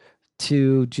do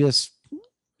to just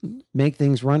make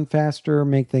things run faster,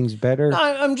 make things better?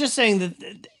 I'm just saying that,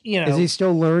 is he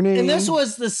still learning? And this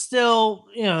was this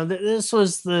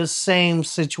was the same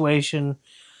situation.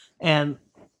 And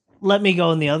let me go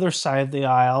on the other side of the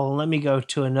aisle and let me go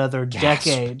to another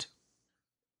decade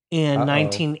in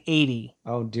 1980.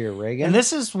 Oh, dear, Reagan. And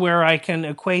this is where I can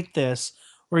equate this,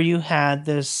 where you had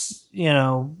this,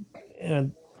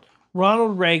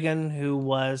 Ronald Reagan, who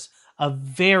was a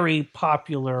very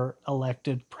popular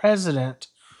elected president,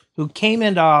 who came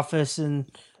into office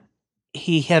and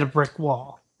he hit a brick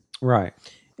wall. Right.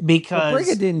 Because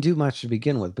Reagan didn't do much to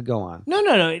begin with, but go on.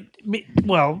 No.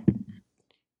 Well,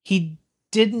 he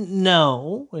didn't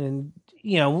know, and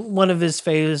one of his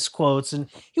famous quotes, and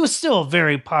he was still a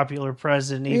very popular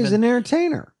president. He was an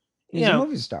entertainer. He's a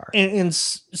movie star. And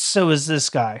so is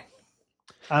this guy.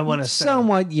 I want to say.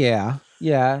 Somewhat, yeah.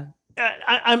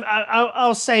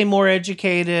 I'll say more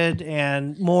educated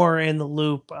and more in the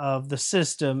loop of the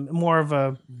system, more of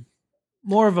a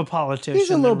politician.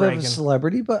 He's a little bit of a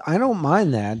celebrity, but I don't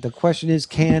mind that. The question is,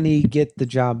 can he get the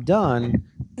job done?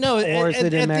 No,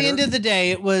 at the end of the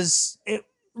day, it was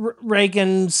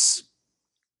Reagan's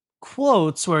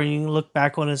quotes where you can look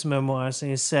back on his memoirs and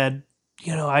he said,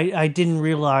 I didn't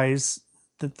realize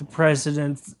that the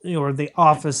president or the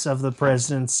office of the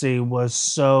presidency was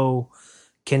so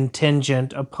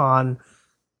contingent upon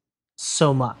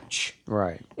so much.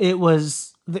 Right. It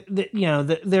was,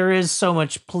 there is so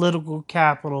much political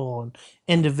capital and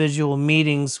individual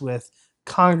meetings with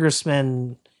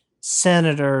congressmen,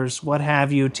 senators, what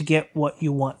have you, to get what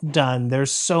you want done.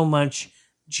 There's so much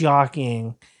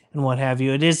jockeying and what have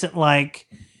you. It isn't like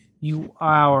you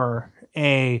are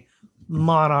a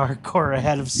monarch or a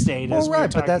head of state. Well, right,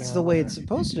 but that's the way it's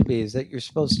supposed to be, is that you're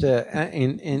supposed to,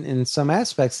 in some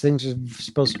aspects, things are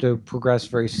supposed to progress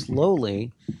very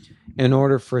slowly in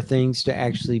order for things to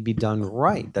actually be done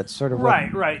right. That's sort of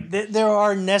right. There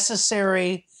are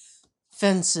necessary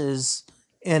fences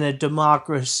in a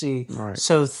democracy, right,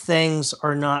 so things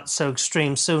are not so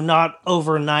extreme. So not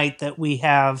overnight that we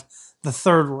have the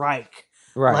Third Reich,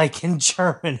 right, like in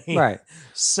Germany. Right.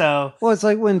 So, well, it's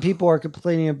like when people are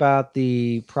complaining about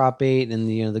the Prop 8 and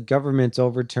the government's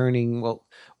overturning.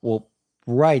 Well,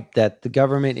 right, that the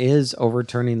government is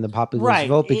overturning the populace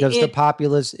vote because the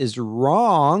populace is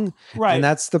wrong. Right. And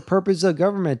that's the purpose of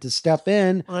government, to step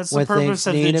in. Well, that's the purpose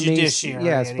of the judiciary.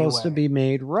 Yeah, it's supposed to be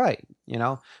made right.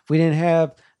 If we didn't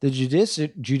have the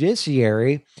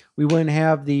judiciary, we wouldn't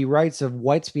have the rights of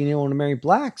whites being able to marry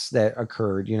blacks that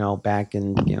occurred, back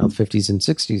in, 50s and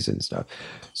 60s and stuff.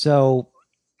 So,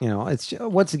 it's,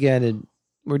 once again,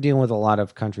 we're dealing with a lot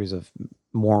of countries of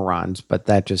morons, but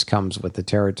that just comes with the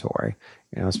territory,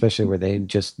 especially where they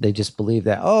just believe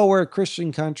that, we're a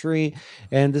Christian country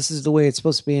and this is the way it's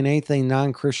supposed to be, and anything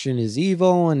non-Christian is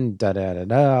evil, and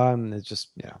and it's just,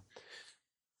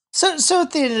 So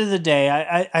at the end of the day,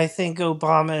 I think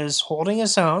Obama is holding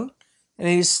his own, and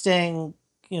he's staying,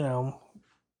 not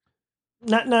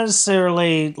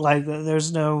necessarily like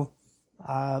there's no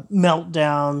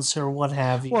meltdowns or what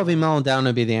have you. Well, if he melted down,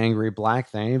 it'd be the angry black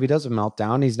thing. If he doesn't melt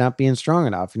down, he's not being strong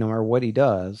enough. No matter what he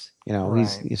does,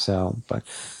 right. But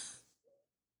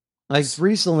like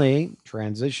recently,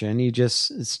 transition. He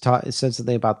just said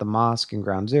something about the mosque and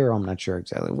Ground Zero. I'm not sure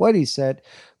exactly what he said,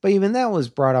 but even that was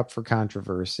brought up for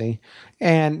controversy,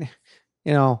 and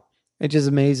it just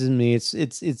amazes me.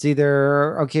 It's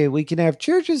either, okay, we can have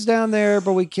churches down there,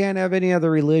 but we can't have any other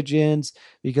religions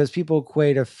because people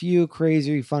equate a few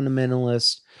crazy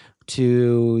fundamentalists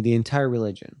to the entire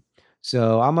religion.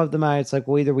 So I'm of the mind, it's like,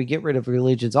 well, either we get rid of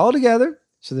religions altogether,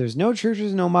 so there's no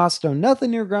churches, no mosques, no nothing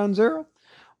near Ground Zero,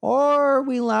 or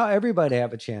we allow everybody to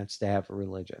have a chance to have a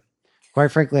religion. Quite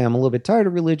frankly, I'm a little bit tired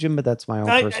of religion, but that's my own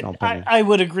personal opinion. I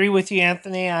would agree with you,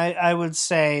 Anthony. I would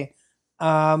say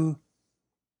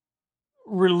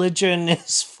religion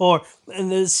is for,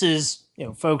 and this is,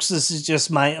 folks, this is just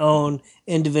my own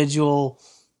individual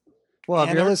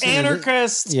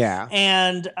anarchist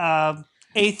and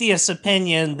atheist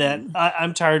opinion that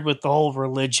I'm tired with the whole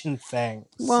religion thing.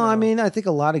 Well, I mean, I think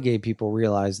a lot of gay people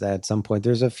realize that at some point.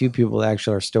 There's a few people that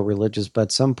actually are still religious, but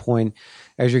at some point,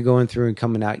 as you're going through and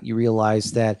coming out, you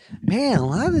realize that, man, a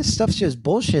lot of this stuff's just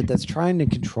bullshit that's trying to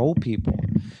control people.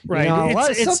 Right.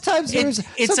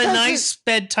 It's a nice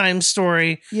bedtime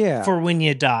story for when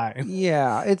you die.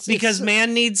 Yeah. Because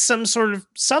man needs some sort of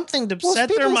something to set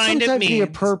their mind at ease. A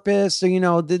purpose,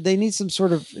 or, they need some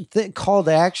sort of call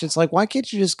to action. It's like, why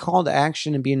can't you just call to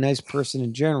action and be a nice person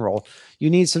in general? You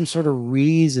need some sort of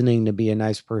reasoning to be a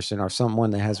nice person or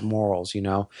someone that has morals,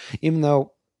 even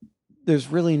though there's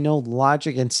really no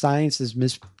logic, and science has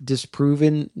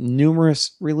disproven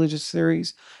numerous religious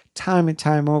theories time and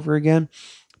time over again.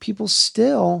 People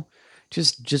still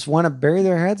just want to bury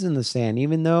their heads in the sand,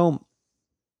 even though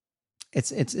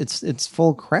it's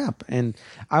full of crap. And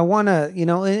I want to,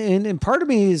 and part of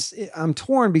me is I'm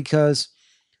torn because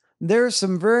there are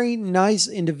some very nice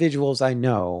individuals I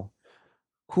know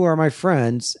who are my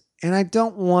friends, and I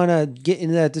don't want to get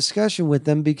into that discussion with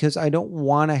them because I don't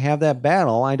want to have that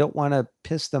battle. I don't want to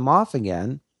piss them off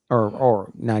again,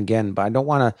 or not again, but I don't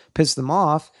want to piss them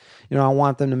off. I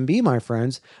want them to be my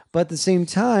friends, but at the same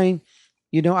time,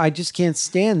 I just can't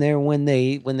stand there when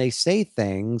they say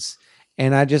things,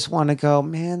 and I just want to go,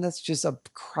 man, that's just a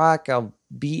crock of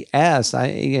BS.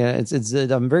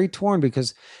 I'm very torn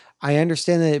because I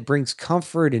understand that it brings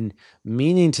comfort and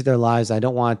meaning to their lives. I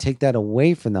don't want to take that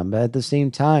away from them. But at the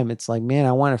same time, it's like, man,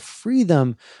 I want to free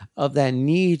them of that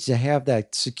need to have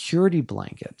that security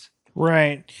blanket.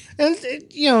 Right. And,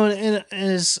 and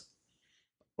as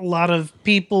a lot of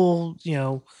people,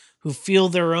 who feel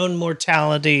their own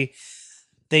mortality,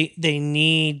 they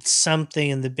need something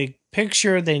in the big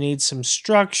picture. They need some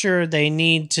structure. They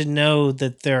need to know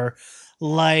that their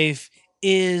life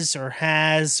is or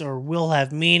has or will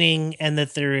have meaning, and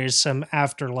that there is some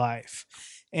afterlife.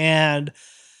 And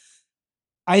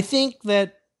I think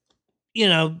that,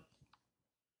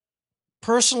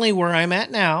 personally where I'm at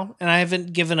now, and I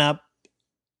haven't given up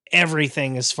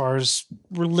everything as far as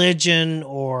religion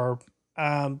or,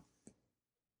 I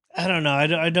don't know.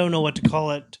 I don't know what to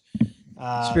call it.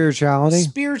 Spirituality,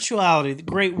 the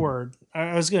great word.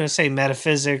 I was going to say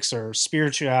metaphysics or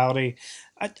spirituality.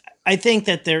 I think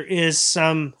that there is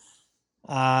some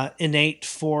innate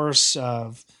force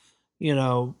of,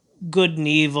 good and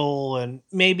evil, and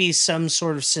maybe some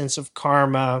sort of sense of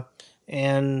karma.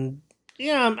 And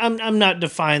I'm not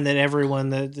defying that everyone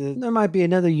there might be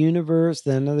another universe.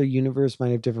 Then another universe might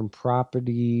have different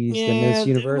properties than this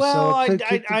universe. Well,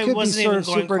 I wasn't even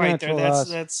going quite there.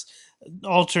 That's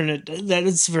alternate. That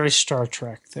it's very Star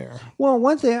Trek there. Well,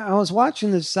 one thing, I was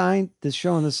watching this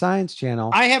show on the Science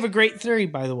Channel. I have a great theory,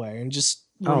 by the way, and just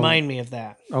remind me of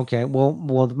that. Okay. Well,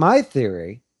 my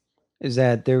theory is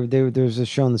that there's a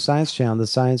show on the Science Channel. The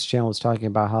Science Channel was talking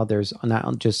about how there's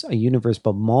not just a universe,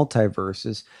 but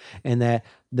multiverses, and that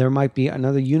there might be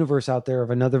another universe out there of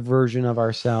another version of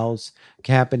ourselves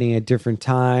happening at different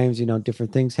times,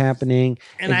 different things happening.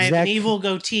 And I have an evil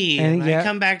goatee, and I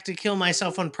come back to kill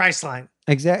myself on Priceline.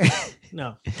 Exactly.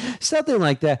 No. Something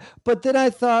like that. But then I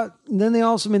thought, then they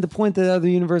also made the point that other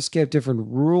universes have different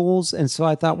rules. And so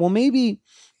I thought, well, maybe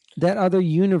that other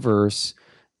universe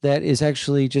that is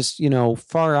actually just,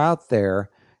 far out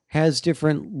there has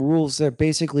different rules that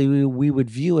basically we would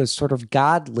view as sort of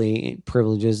godly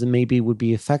privileges and maybe would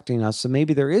be affecting us. So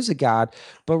maybe there is a God,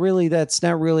 but really that's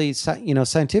not really,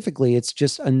 scientifically, it's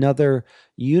just another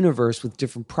universe with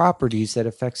different properties that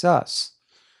affects us.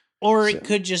 Or it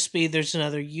could just be there's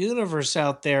another universe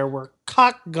out there where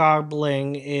cock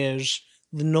gobbling is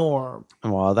the norm.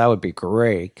 Well, that would be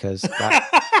great because...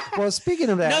 Well, speaking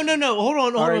of that... No.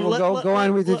 Hold on. Well, go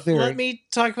on with your theory. Let me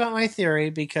talk about my theory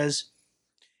because,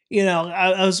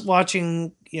 I was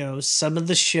watching, some of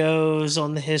the shows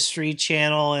on the History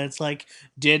Channel, and it's like,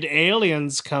 did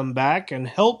aliens come back and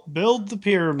help build the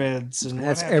pyramids? And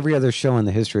that's every other show on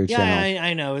the History Channel. Yeah,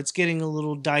 I know. It's getting a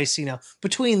little dicey now.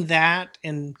 Between that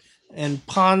and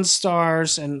Pawn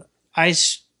Stars and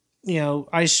ice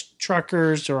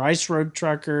truckers or ice road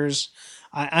truckers...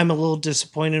 I'm a little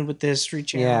disappointed with the History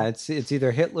Channel. Yeah, it's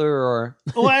either Hitler or...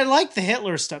 Well, I like the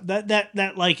Hitler stuff.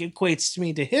 That like equates to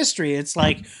me to history. It's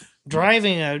like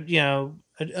driving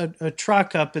a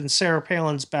truck up in Sarah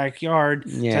Palin's backyard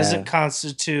doesn't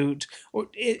constitute.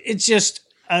 It's just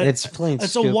it's plain.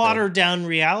 It's stupid. A watered down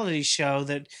reality show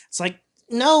that it's like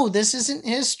No, this isn't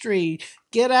history.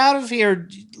 Get out of here.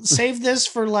 Save this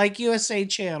for like USA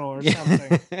Channel or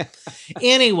something.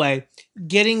 Anyway,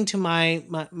 getting to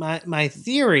my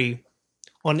theory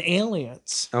on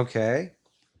aliens. Okay.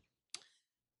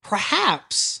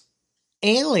 Perhaps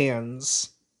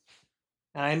aliens,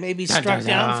 and I may be struck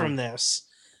down from this,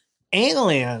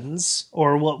 aliens,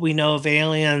 or what we know of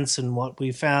aliens and what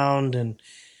we found, and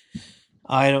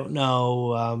I don't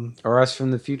know. Or us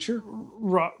from the future?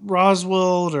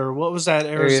 Roswell, or what was that?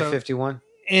 Area 51?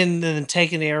 And then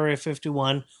taking the Area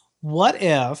 51. What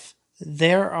if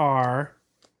there are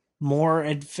more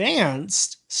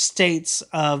advanced states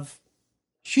of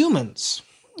humans?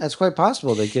 That's quite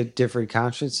possible. They get different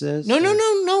consciences.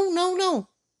 No.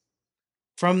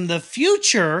 From the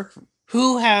future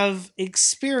who have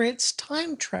experienced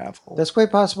time travel. That's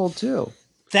quite possible too.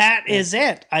 That is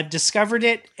it. I've discovered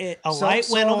it. Light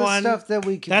went all on. The stuff that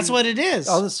we could That's what it is.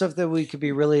 All the stuff that we could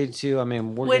be related to. I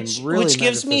mean, we're getting really which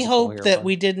gives me hope here, that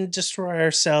we didn't destroy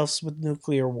ourselves with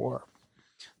nuclear war.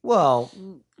 Well,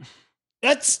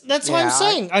 that's what I'm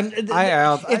saying.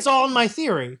 It's all in my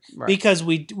theory, right? Because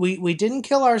we didn't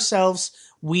kill ourselves.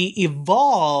 We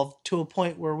evolved to a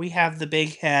point where we have the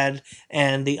big head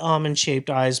and the almond-shaped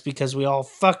eyes because we all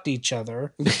fucked each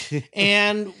other,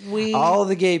 and all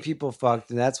the gay people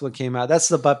fucked, and that's what came out. That's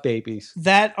the butt babies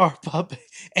that are butt,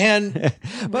 and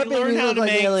we learned how to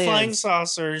make flying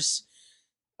saucers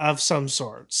of some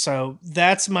sort. So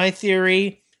that's my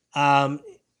theory.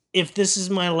 If this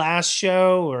is my last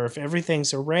show, or if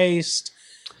everything's erased,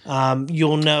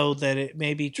 you'll know that it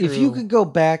may be true. If you could go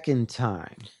back in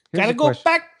time. Gotta go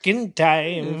back in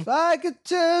time. If I could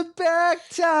turn back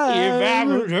time. If I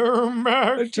could turn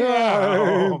back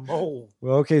time. Oh.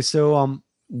 Well, okay, so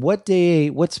what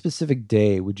specific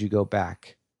day would you go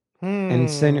back and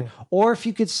send, or if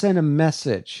you could send a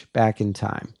message back in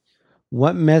time,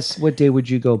 what day would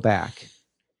you go back?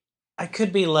 I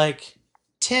could be like,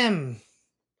 Tim,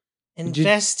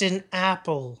 invest in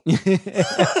Apple.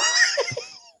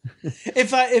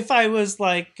 If I was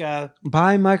like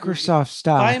buy Microsoft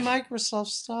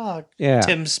stock. Yeah.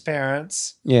 Tim's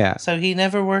parents. Yeah. So he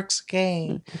never works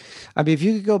again. I mean, if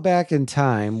you could go back in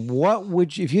time, what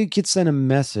would you, if you could send a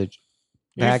message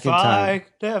back in time? If I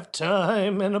could have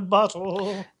time in a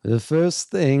bottle. The first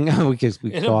thing we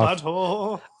in a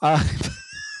bottle.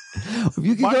 If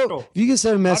you could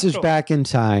send a message back in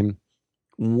time,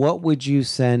 what would you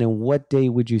send and what day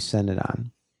would you send it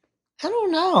on? I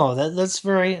don't know. It's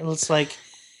like,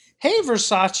 hey,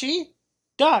 Versace,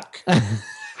 duck.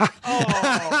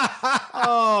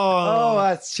 Oh,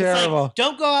 that's terrible. Like,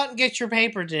 don't go out and get your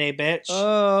paper today, bitch.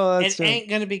 Oh, it ain't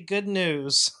going to be good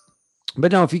news.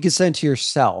 But no, if you could send to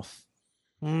yourself,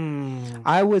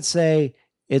 I would say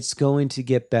it's going to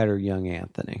get better, young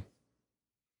Anthony.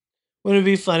 Wouldn't it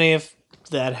be funny if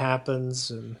that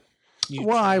happens? And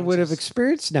I would have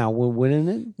experienced now, wouldn't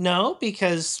it? No,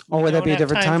 because would that be a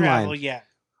different timeline? Yet.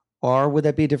 Or would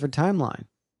that be a different timeline?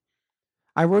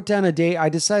 I wrote down a day. I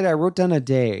decided I wrote down a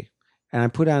day, and I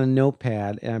put on a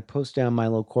notepad, and I posted on my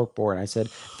little corkboard. I said,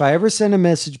 if I ever send a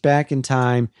message back in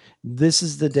time, this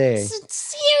is the day.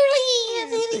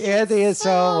 Sincerely, Anthony.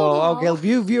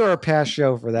 Okay. View our past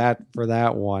show for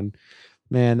that one.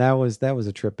 Man, that was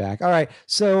a trip back. All right,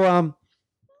 so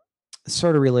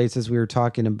sort of relates as we were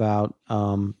talking about.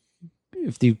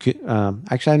 If you could,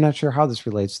 actually, I'm not sure how this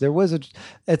relates. There was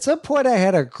at some point I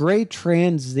had a great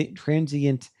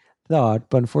transient thought,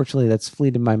 but unfortunately that's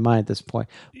fleeted my mind at this point.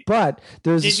 But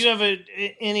did you have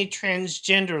any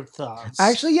transgender thoughts?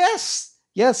 Actually, yes,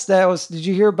 that was. Did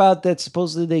you hear about that?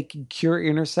 Supposedly they can cure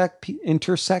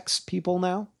intersex people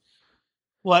now.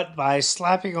 What, by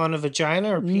slapping on a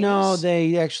vagina or penis? No,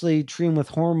 they actually treat them with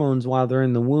hormones while they're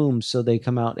in the womb, so they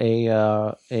come out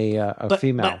a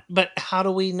female. But how do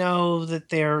we know that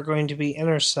they're going to be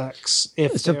intersex?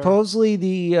 Supposedly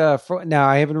now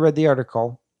I haven't read the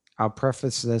article. I'll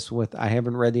preface this with I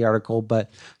haven't read the article,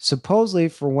 but supposedly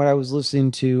from what I was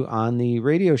listening to on the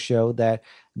radio show that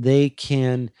they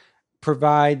can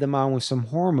provide them on with some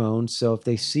hormones, so if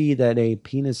they see that a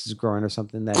penis is growing or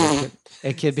something, that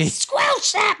it could be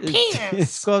squelch that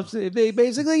penis.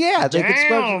 Basically, yeah, they can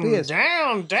squelch the penis.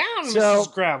 Down,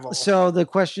 Mrs. Gravel. So the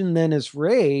question then is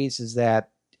raised: is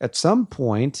that at some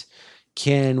point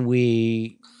can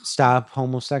we stop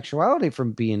homosexuality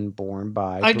from being born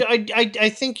by? I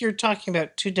think you're talking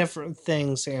about two different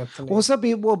things, Anthony. Well, some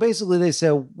people, basically they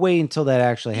say wait until that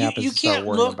actually happens. You can't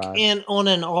look in on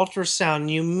an ultrasound.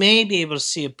 You may be able to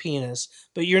see a penis,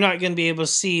 but you're not going to be able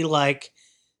to see like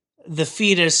the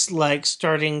fetus like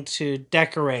starting to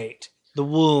decorate. the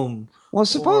womb. Well,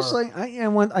 supposedly,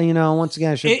 once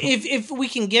again, I should. If we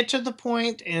can get to the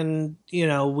point, and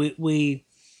we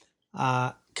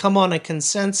come on a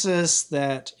consensus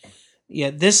that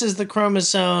this is the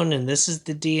chromosome and this is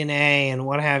the DNA and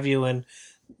what have you, and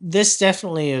this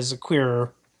definitely is a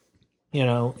queer,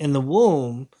 in the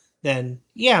womb, then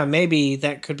maybe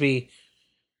that could be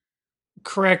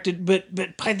corrected.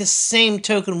 But by the same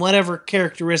token, whatever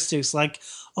characteristics, like,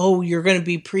 oh, you're going to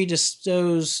be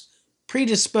predisposed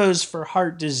for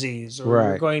heart disease, or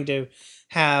you're going to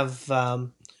have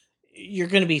you're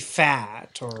going to be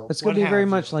fat, or it's going to be very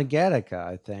much like Gattaca.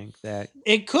 I think that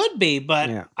it could be,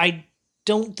 but I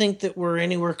don't think that we're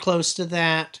anywhere close to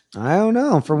that. I don't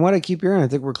know. From what I keep hearing, I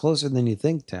think we're closer than you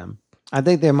think, Tim. I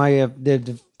think they might have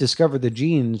discovered the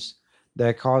genes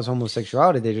that cause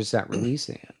homosexuality. They're just not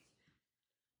releasing it.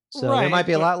 So there might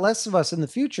be a lot less of us in the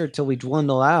future till we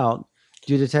dwindle out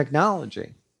due to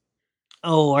technology.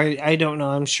 Oh, I don't know.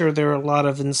 I'm sure there are a lot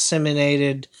of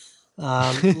inseminated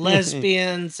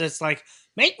lesbians. It's like,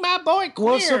 make my boy queer.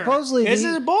 Well, supposedly, is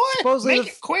it a boy? Make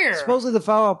it queer. Supposedly, the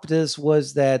follow up to this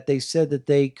was that they said that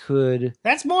they could.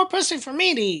 That's more pussy for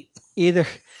me to eat.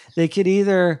 They could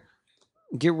either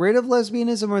get rid of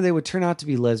lesbianism, or they would turn out to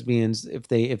be lesbians if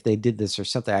they did this or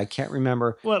something. I can't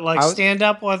remember. What, like stand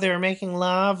up while they were making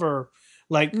love, or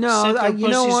like sit their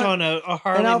pussies on a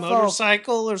Harley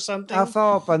motorcycle or something? I'll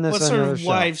follow up on this. What sort of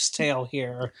wives' tale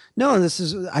here? No,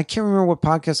 I can't remember what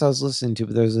podcast I was listening to,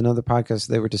 but there was another podcast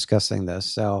they were discussing this.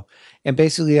 So, and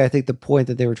basically, I think the point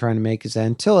that they were trying to make is that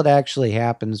until it actually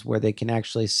happens, where they can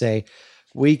actually say,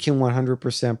 we can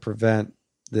 100% prevent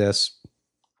this,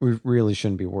 we really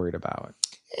shouldn't be worried about it.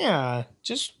 Yeah,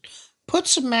 just put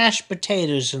some mashed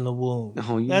potatoes in the womb.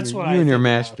 Oh, that's what I think. You and your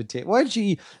mashed potato. Why don't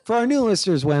you, for our new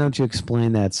listeners, why don't you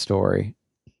explain that story?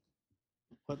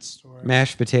 What story?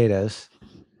 Mashed potatoes.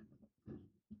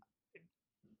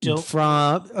 You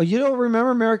don't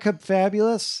remember America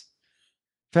Fabulous?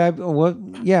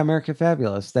 America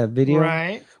Fabulous. That video,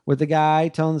 right? With the guy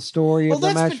telling the story. Well,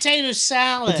 that's potato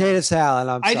salad. Potato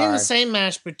salad. I didn't say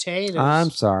mashed potatoes. I'm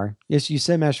sorry. Yes, you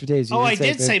said mashed potatoes. I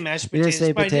did say mashed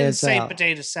potatoes, but I didn't say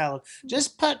potato salad.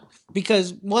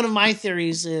 Because one of my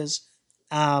theories is,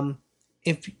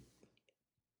 if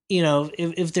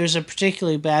there's a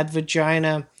particularly bad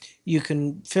vagina, you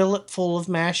can fill it full of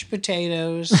mashed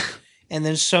potatoes and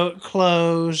then sew it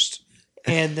closed.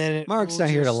 And then Mark's not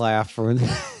here to laugh for it.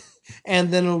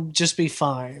 And then it'll just be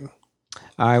fine.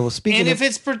 All right. Well, if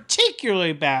it's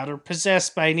particularly bad or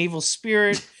possessed by an evil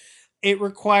spirit, it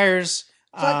requires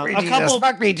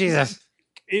Fuck me, Jesus.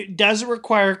 It does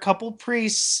require a couple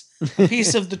priests, a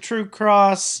piece of the true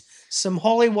cross, some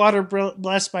holy water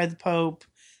blessed by the Pope,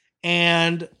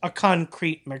 and a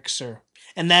concrete mixer.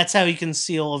 And that's how you can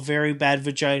seal a very bad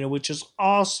vagina, which is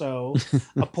also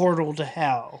a portal to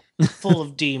hell full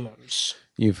of demons.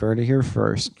 You've heard it here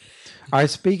first. All right,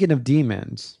 speaking of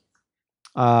demons,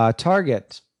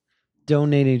 Target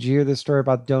donated. Did you hear the story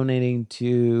about donating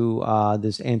to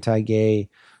this anti-gay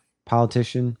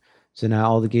politician? So now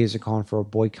all the gays are calling for a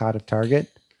boycott of Target.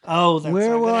 Oh, that's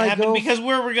where will I go? Because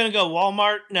where we're going to go?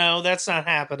 Walmart? No, that's not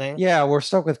happening. Yeah, we're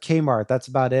stuck with Kmart. That's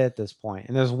about it at this point.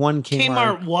 And there's one Kmart.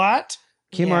 Kmart what?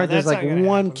 Kmart, there's like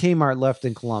one Kmart left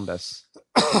in Columbus.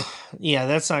 Yeah,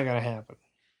 that's not going to happen.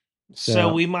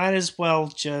 So we might as well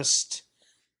just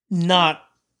not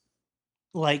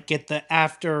get the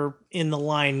after in the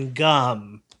line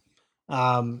gum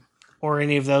or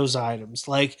any of those items.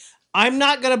 Like, I'm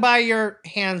not going to buy your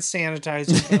hand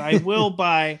sanitizer, but I will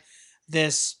buy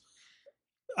this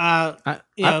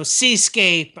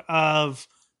seascape of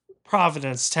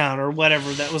Providencetown or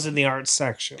whatever that was in the art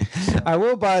section. I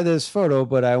will buy this photo,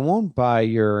 but I won't buy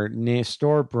your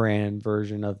store brand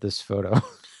version of this photo.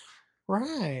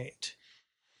 Right.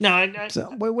 No,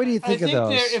 what do you think of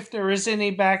those? If there is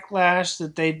any backlash,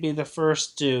 that they'd be the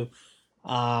first to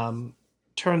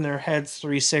turn their heads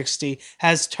 360.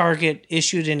 Has Target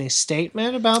issued any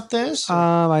statement about this?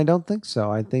 I don't think so.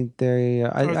 I think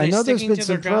I know there's been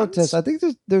some protests. I think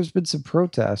there's been some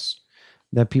protests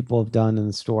that people have done in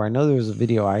the store. I know there was a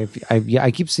video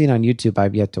I keep seeing on YouTube.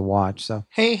 I've yet to watch. So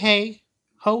hey,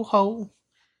 ho ho,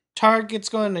 Target's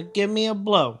going to give me a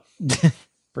blow.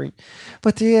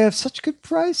 But they have such good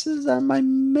prices on my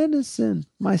medicine.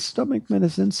 My stomach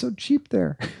medicine, so cheap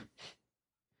there.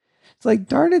 It's like,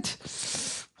 darn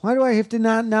it. Why do I have to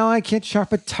now I can't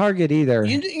shop at Target either.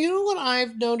 You know what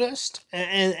I've noticed?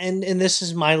 And this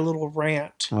is my little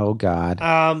rant. Oh, God.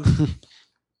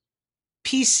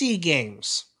 PC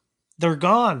games. They're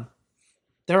gone.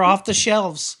 They're off the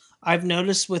shelves. I've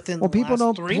noticed within Well, the people last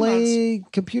don't 3 months. play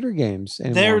computer games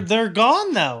anymore. They're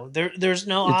gone though. There's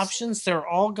no It's options. They're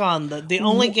all gone. The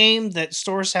only w- game that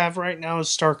stores have right now is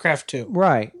StarCraft 2.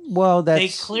 right. Well, They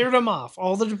that's cleared them off.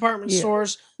 All the department yeah.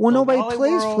 stores, Well, the nobody Wally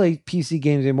World. play PC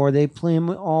games anymore. They play them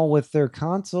all with their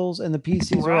consoles, and the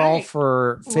PCs are all Right.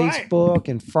 for Right. Facebook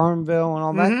and Farmville and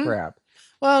all that Mm-hmm. crap.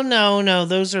 Well, no,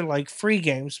 those are like free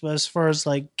games. But as far as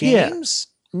like Yeah. games,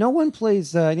 No one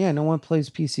plays. No one plays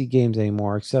PC games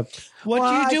anymore. Except what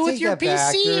well, do you I do with take your that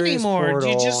back. PC There is anymore? Do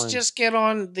you Portal and- just get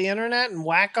on the internet and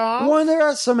whack off? Well, there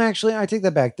are some actually. I take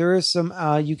that back. There is some.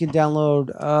 You can download.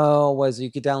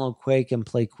 You could download Quake and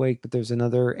play Quake, but there's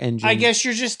another engine. I guess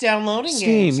you're just downloading Steam.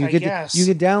 games. You I could guess you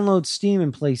could download Steam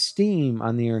and play Steam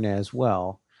on the internet as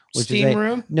well. Which Steam is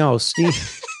Room. No, Steam.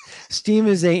 Steam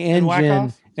is a And whack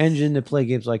off? engine to play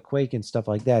games like Quake and stuff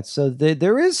like that. So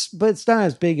there is, but it's not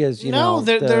as big as you know.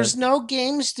 There's no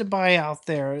games to buy out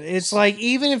there. It's like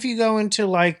even if you go into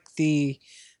like the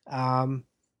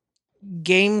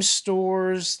game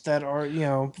stores that are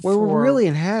well, we really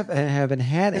haven't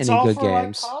had it's any all good for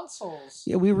games. like consoles.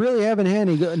 Yeah, we really haven't had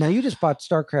any good. Now you just bought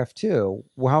StarCraft 2.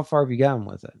 Well, how far have you gotten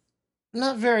with it?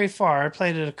 Not very far. I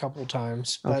played it a couple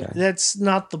times, but Okay. that's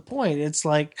not the point. It's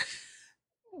like,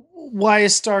 why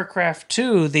is StarCraft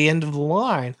 2 the end of the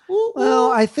line?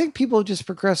 Well, I think people just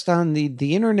progressed on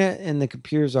the internet and the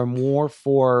computers are more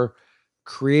for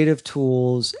creative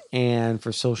tools and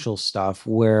for social stuff.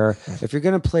 Where if you're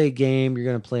going to play a game, you're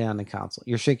going to play on the console.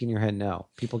 You're shaking your head no.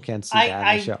 People can't see that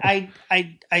on the show.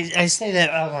 I say that.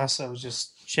 Oh, also, I was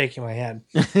just shaking my head,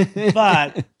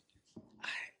 but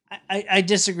I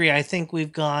disagree. I think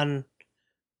we've gone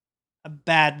a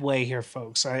bad way here,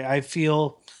 folks. I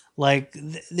feel like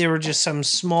there were just some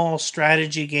small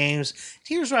strategy games.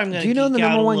 Here's where I'm going to. Do you know the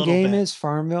number one game bit. is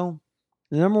Farmville?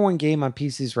 The number one game on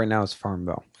PCs right now is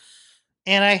Farmville.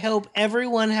 And I hope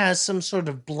everyone has some sort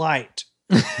of blight.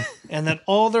 And that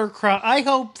all their I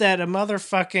hope that a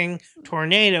motherfucking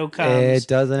tornado comes. It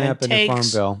doesn't happen in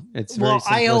takes, Farmville. It's well,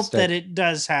 very I hope simplistic. that it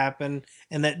does happen,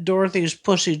 and that Dorothy's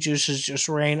pussy juices just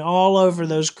rain all over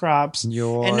those crops.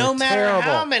 You're And no matter terrible.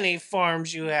 how many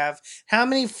farms you have, how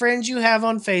many friends you have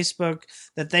on Facebook,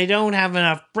 that they don't have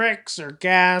enough bricks or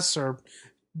gas or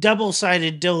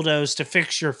double-sided dildos to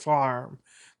fix your farm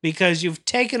because you've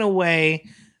taken away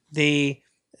the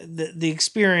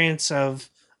experience of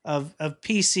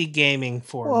PC gaming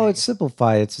for me. Well, it's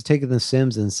simplified. It's taken The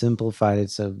Sims and simplified it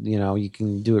so you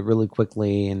can do it really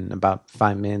quickly in about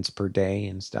 5 minutes per day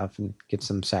and stuff, and get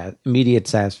some immediate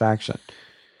satisfaction,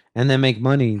 and then make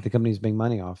money. The companies make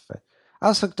money off of it. I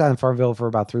was hooked on Farmville for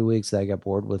about 3 weeks. That I got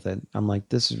bored with it. I'm like,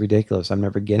 this is ridiculous. I'm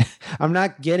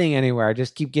not getting anywhere. I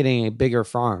just keep getting a bigger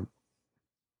farm,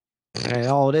 and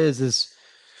all it is.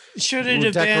 Should it We're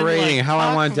have been decorating like how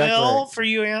I wanna Cockville decorate. for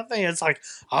you, Anthony? It's like,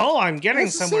 oh, I'm getting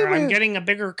It's the somewhere. same I'm way- getting a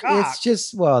bigger cock. It's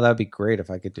just that'd be great if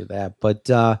I could do that, but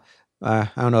I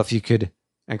don't know if you could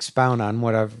expound on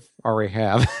what I've already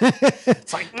have.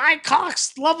 It's like my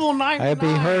cock's level 99. I'd be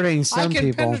hurting I some can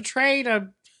people, penetrate a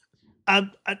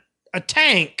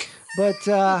tank.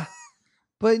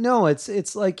 but no, it's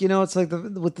like it's like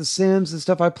with the Sims and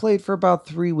stuff. I played for about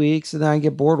 3 weeks and then I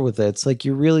get bored with it. It's like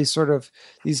you really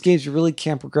these games you really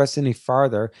can't progress any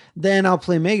farther. Then I'll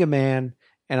play Mega Man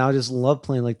and I'll just love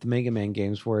playing like the Mega Man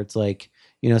games where it's like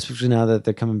especially now that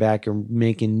they're coming back and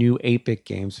making new 8-bit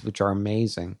games which are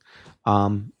amazing.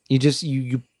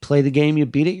 You play the game, you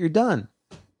beat it, you're done.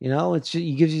 It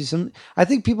gives you some. I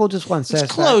think people just want It's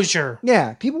satisfaction. closure.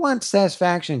 Yeah, people want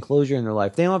satisfaction and closure in their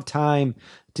life. They don't have time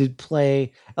to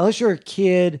play unless you're a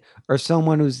kid or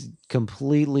someone who's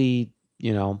completely,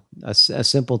 a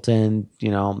simpleton,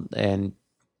 and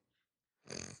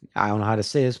I don't know how to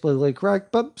say this politically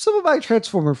correct, but some of my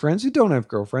Transformer friends who don't have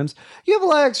girlfriends, you have a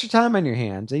lot of extra time on your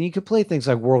hands and you could play things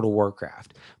like World of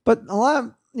Warcraft. But a lot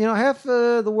of, half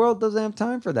the world doesn't have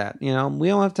time for that. We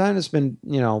don't have time to spend,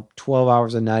 12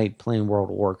 hours a night playing World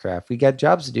of Warcraft. We got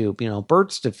jobs to do,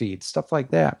 birds to feed, stuff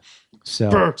like that. So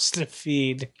Birds to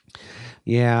feed.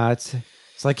 yeah, it's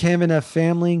like having a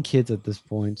family and kids at this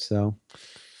point. So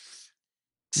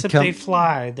Except they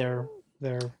fly. They're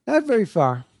not very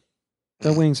far.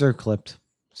 Their wings are clipped.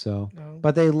 So,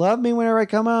 but they love me whenever I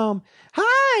come home.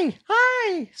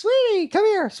 Hi, sweetie, come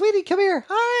here, sweetie, come here.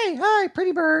 Hi,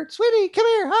 pretty bird, sweetie, come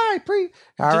here. Hi, pretty.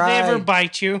 All Did right. they ever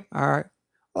bite you? All right.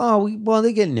 Oh, well,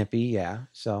 they get nippy, yeah.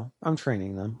 So I'm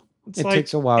training them. It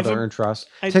takes a while to earn trust.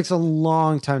 It takes a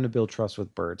long time to build trust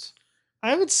with birds.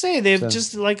 I would say they've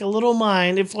just like a little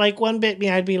mind. If like one bit me,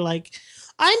 I'd be like,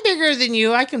 I'm bigger than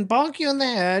you. I can bonk you in the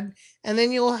head, and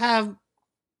then you'll have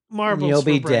marbles. You'll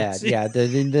be for breaks. dead. Yeah,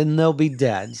 then they'll be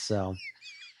dead. So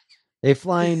They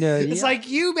fly into. It's like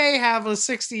you may have a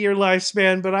 60-year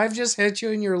lifespan, but I've just hit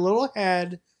you in your little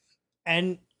head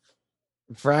and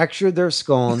fractured their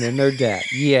skull and then they're dead.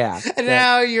 Yeah. And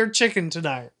now you're chicken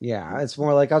tonight. Yeah, it's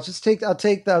more like I'll take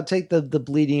the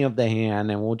bleeding of the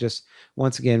hand, and we'll just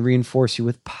once again reinforce you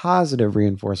with positive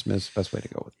reinforcement. Is the best way to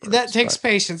go with birds. That takes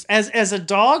patience. As a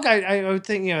dog, I would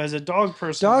think, as a dog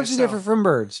person, dogs are different from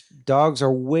birds. Dogs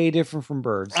are way different from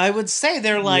birds. I would say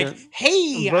they're like,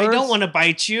 hey, birds, I don't want to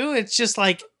bite you. It's just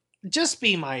like, just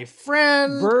be my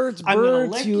friend. Birds,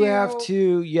 you have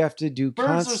to do.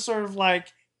 Birds are sort of like,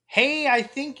 hey, I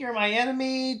think you're my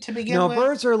enemy to begin with. No,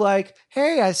 birds are like,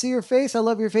 hey, I see your face. I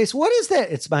love your face. What is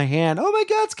that? It's my hand. Oh my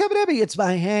God, it's coming at me. It's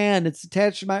my hand. It's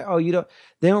attached to my,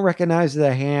 they don't recognize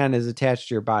the hand is attached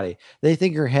to your body. They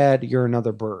think your head, you're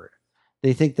another bird.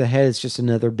 They think the head is just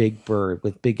another big bird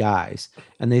with big eyes.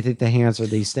 And they think the hands are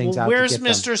these things out where's to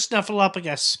get Mr.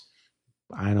 Snuffleupagus?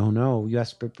 I don't know. You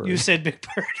asked Big Bird. You said Big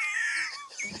Bird.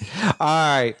 All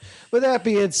right. With that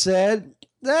being said,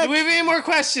 do we have any more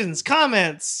questions,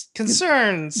 comments,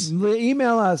 concerns?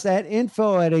 Email us at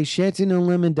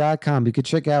info@ashantynowlemon.com. You can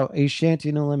check out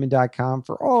ashantynowlemon.com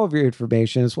for all of your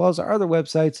information, as well as our other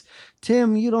websites.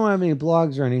 Tim, you don't have any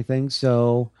blogs or anything,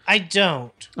 so... I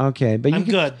don't. Okay, but I'm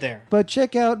good there. But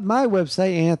check out my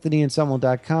website,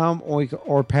 anthonyandsamuel.com,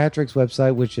 or Patrick's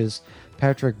website, which is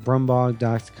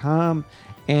patrickbrumbog.com.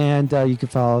 And you can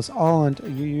follow us all on...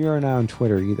 You're not on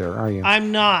Twitter either, are you?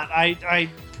 I'm not.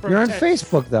 You're on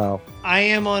Facebook, though. I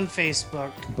am on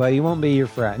Facebook. But he won't be your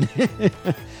friend.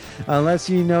 Unless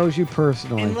he knows you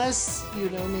personally. Unless you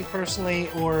know me personally,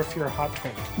 or if you're a hot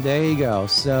twink. There you go.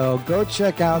 So go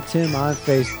check out Tim on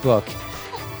Facebook.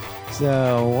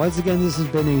 So once again, this has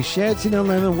been a Shanty No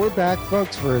Lemon. We're back,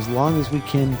 folks, for as long as we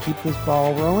can keep this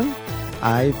ball rolling.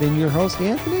 I've been your host,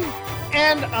 Anthony.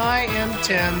 And I am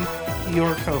Tim,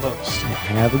 your co-host.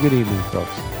 Have a good evening,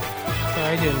 folks.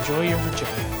 Try to enjoy your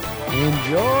vagina.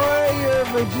 Enjoy your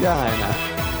vagina.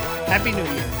 Happy New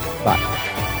Year. Bye.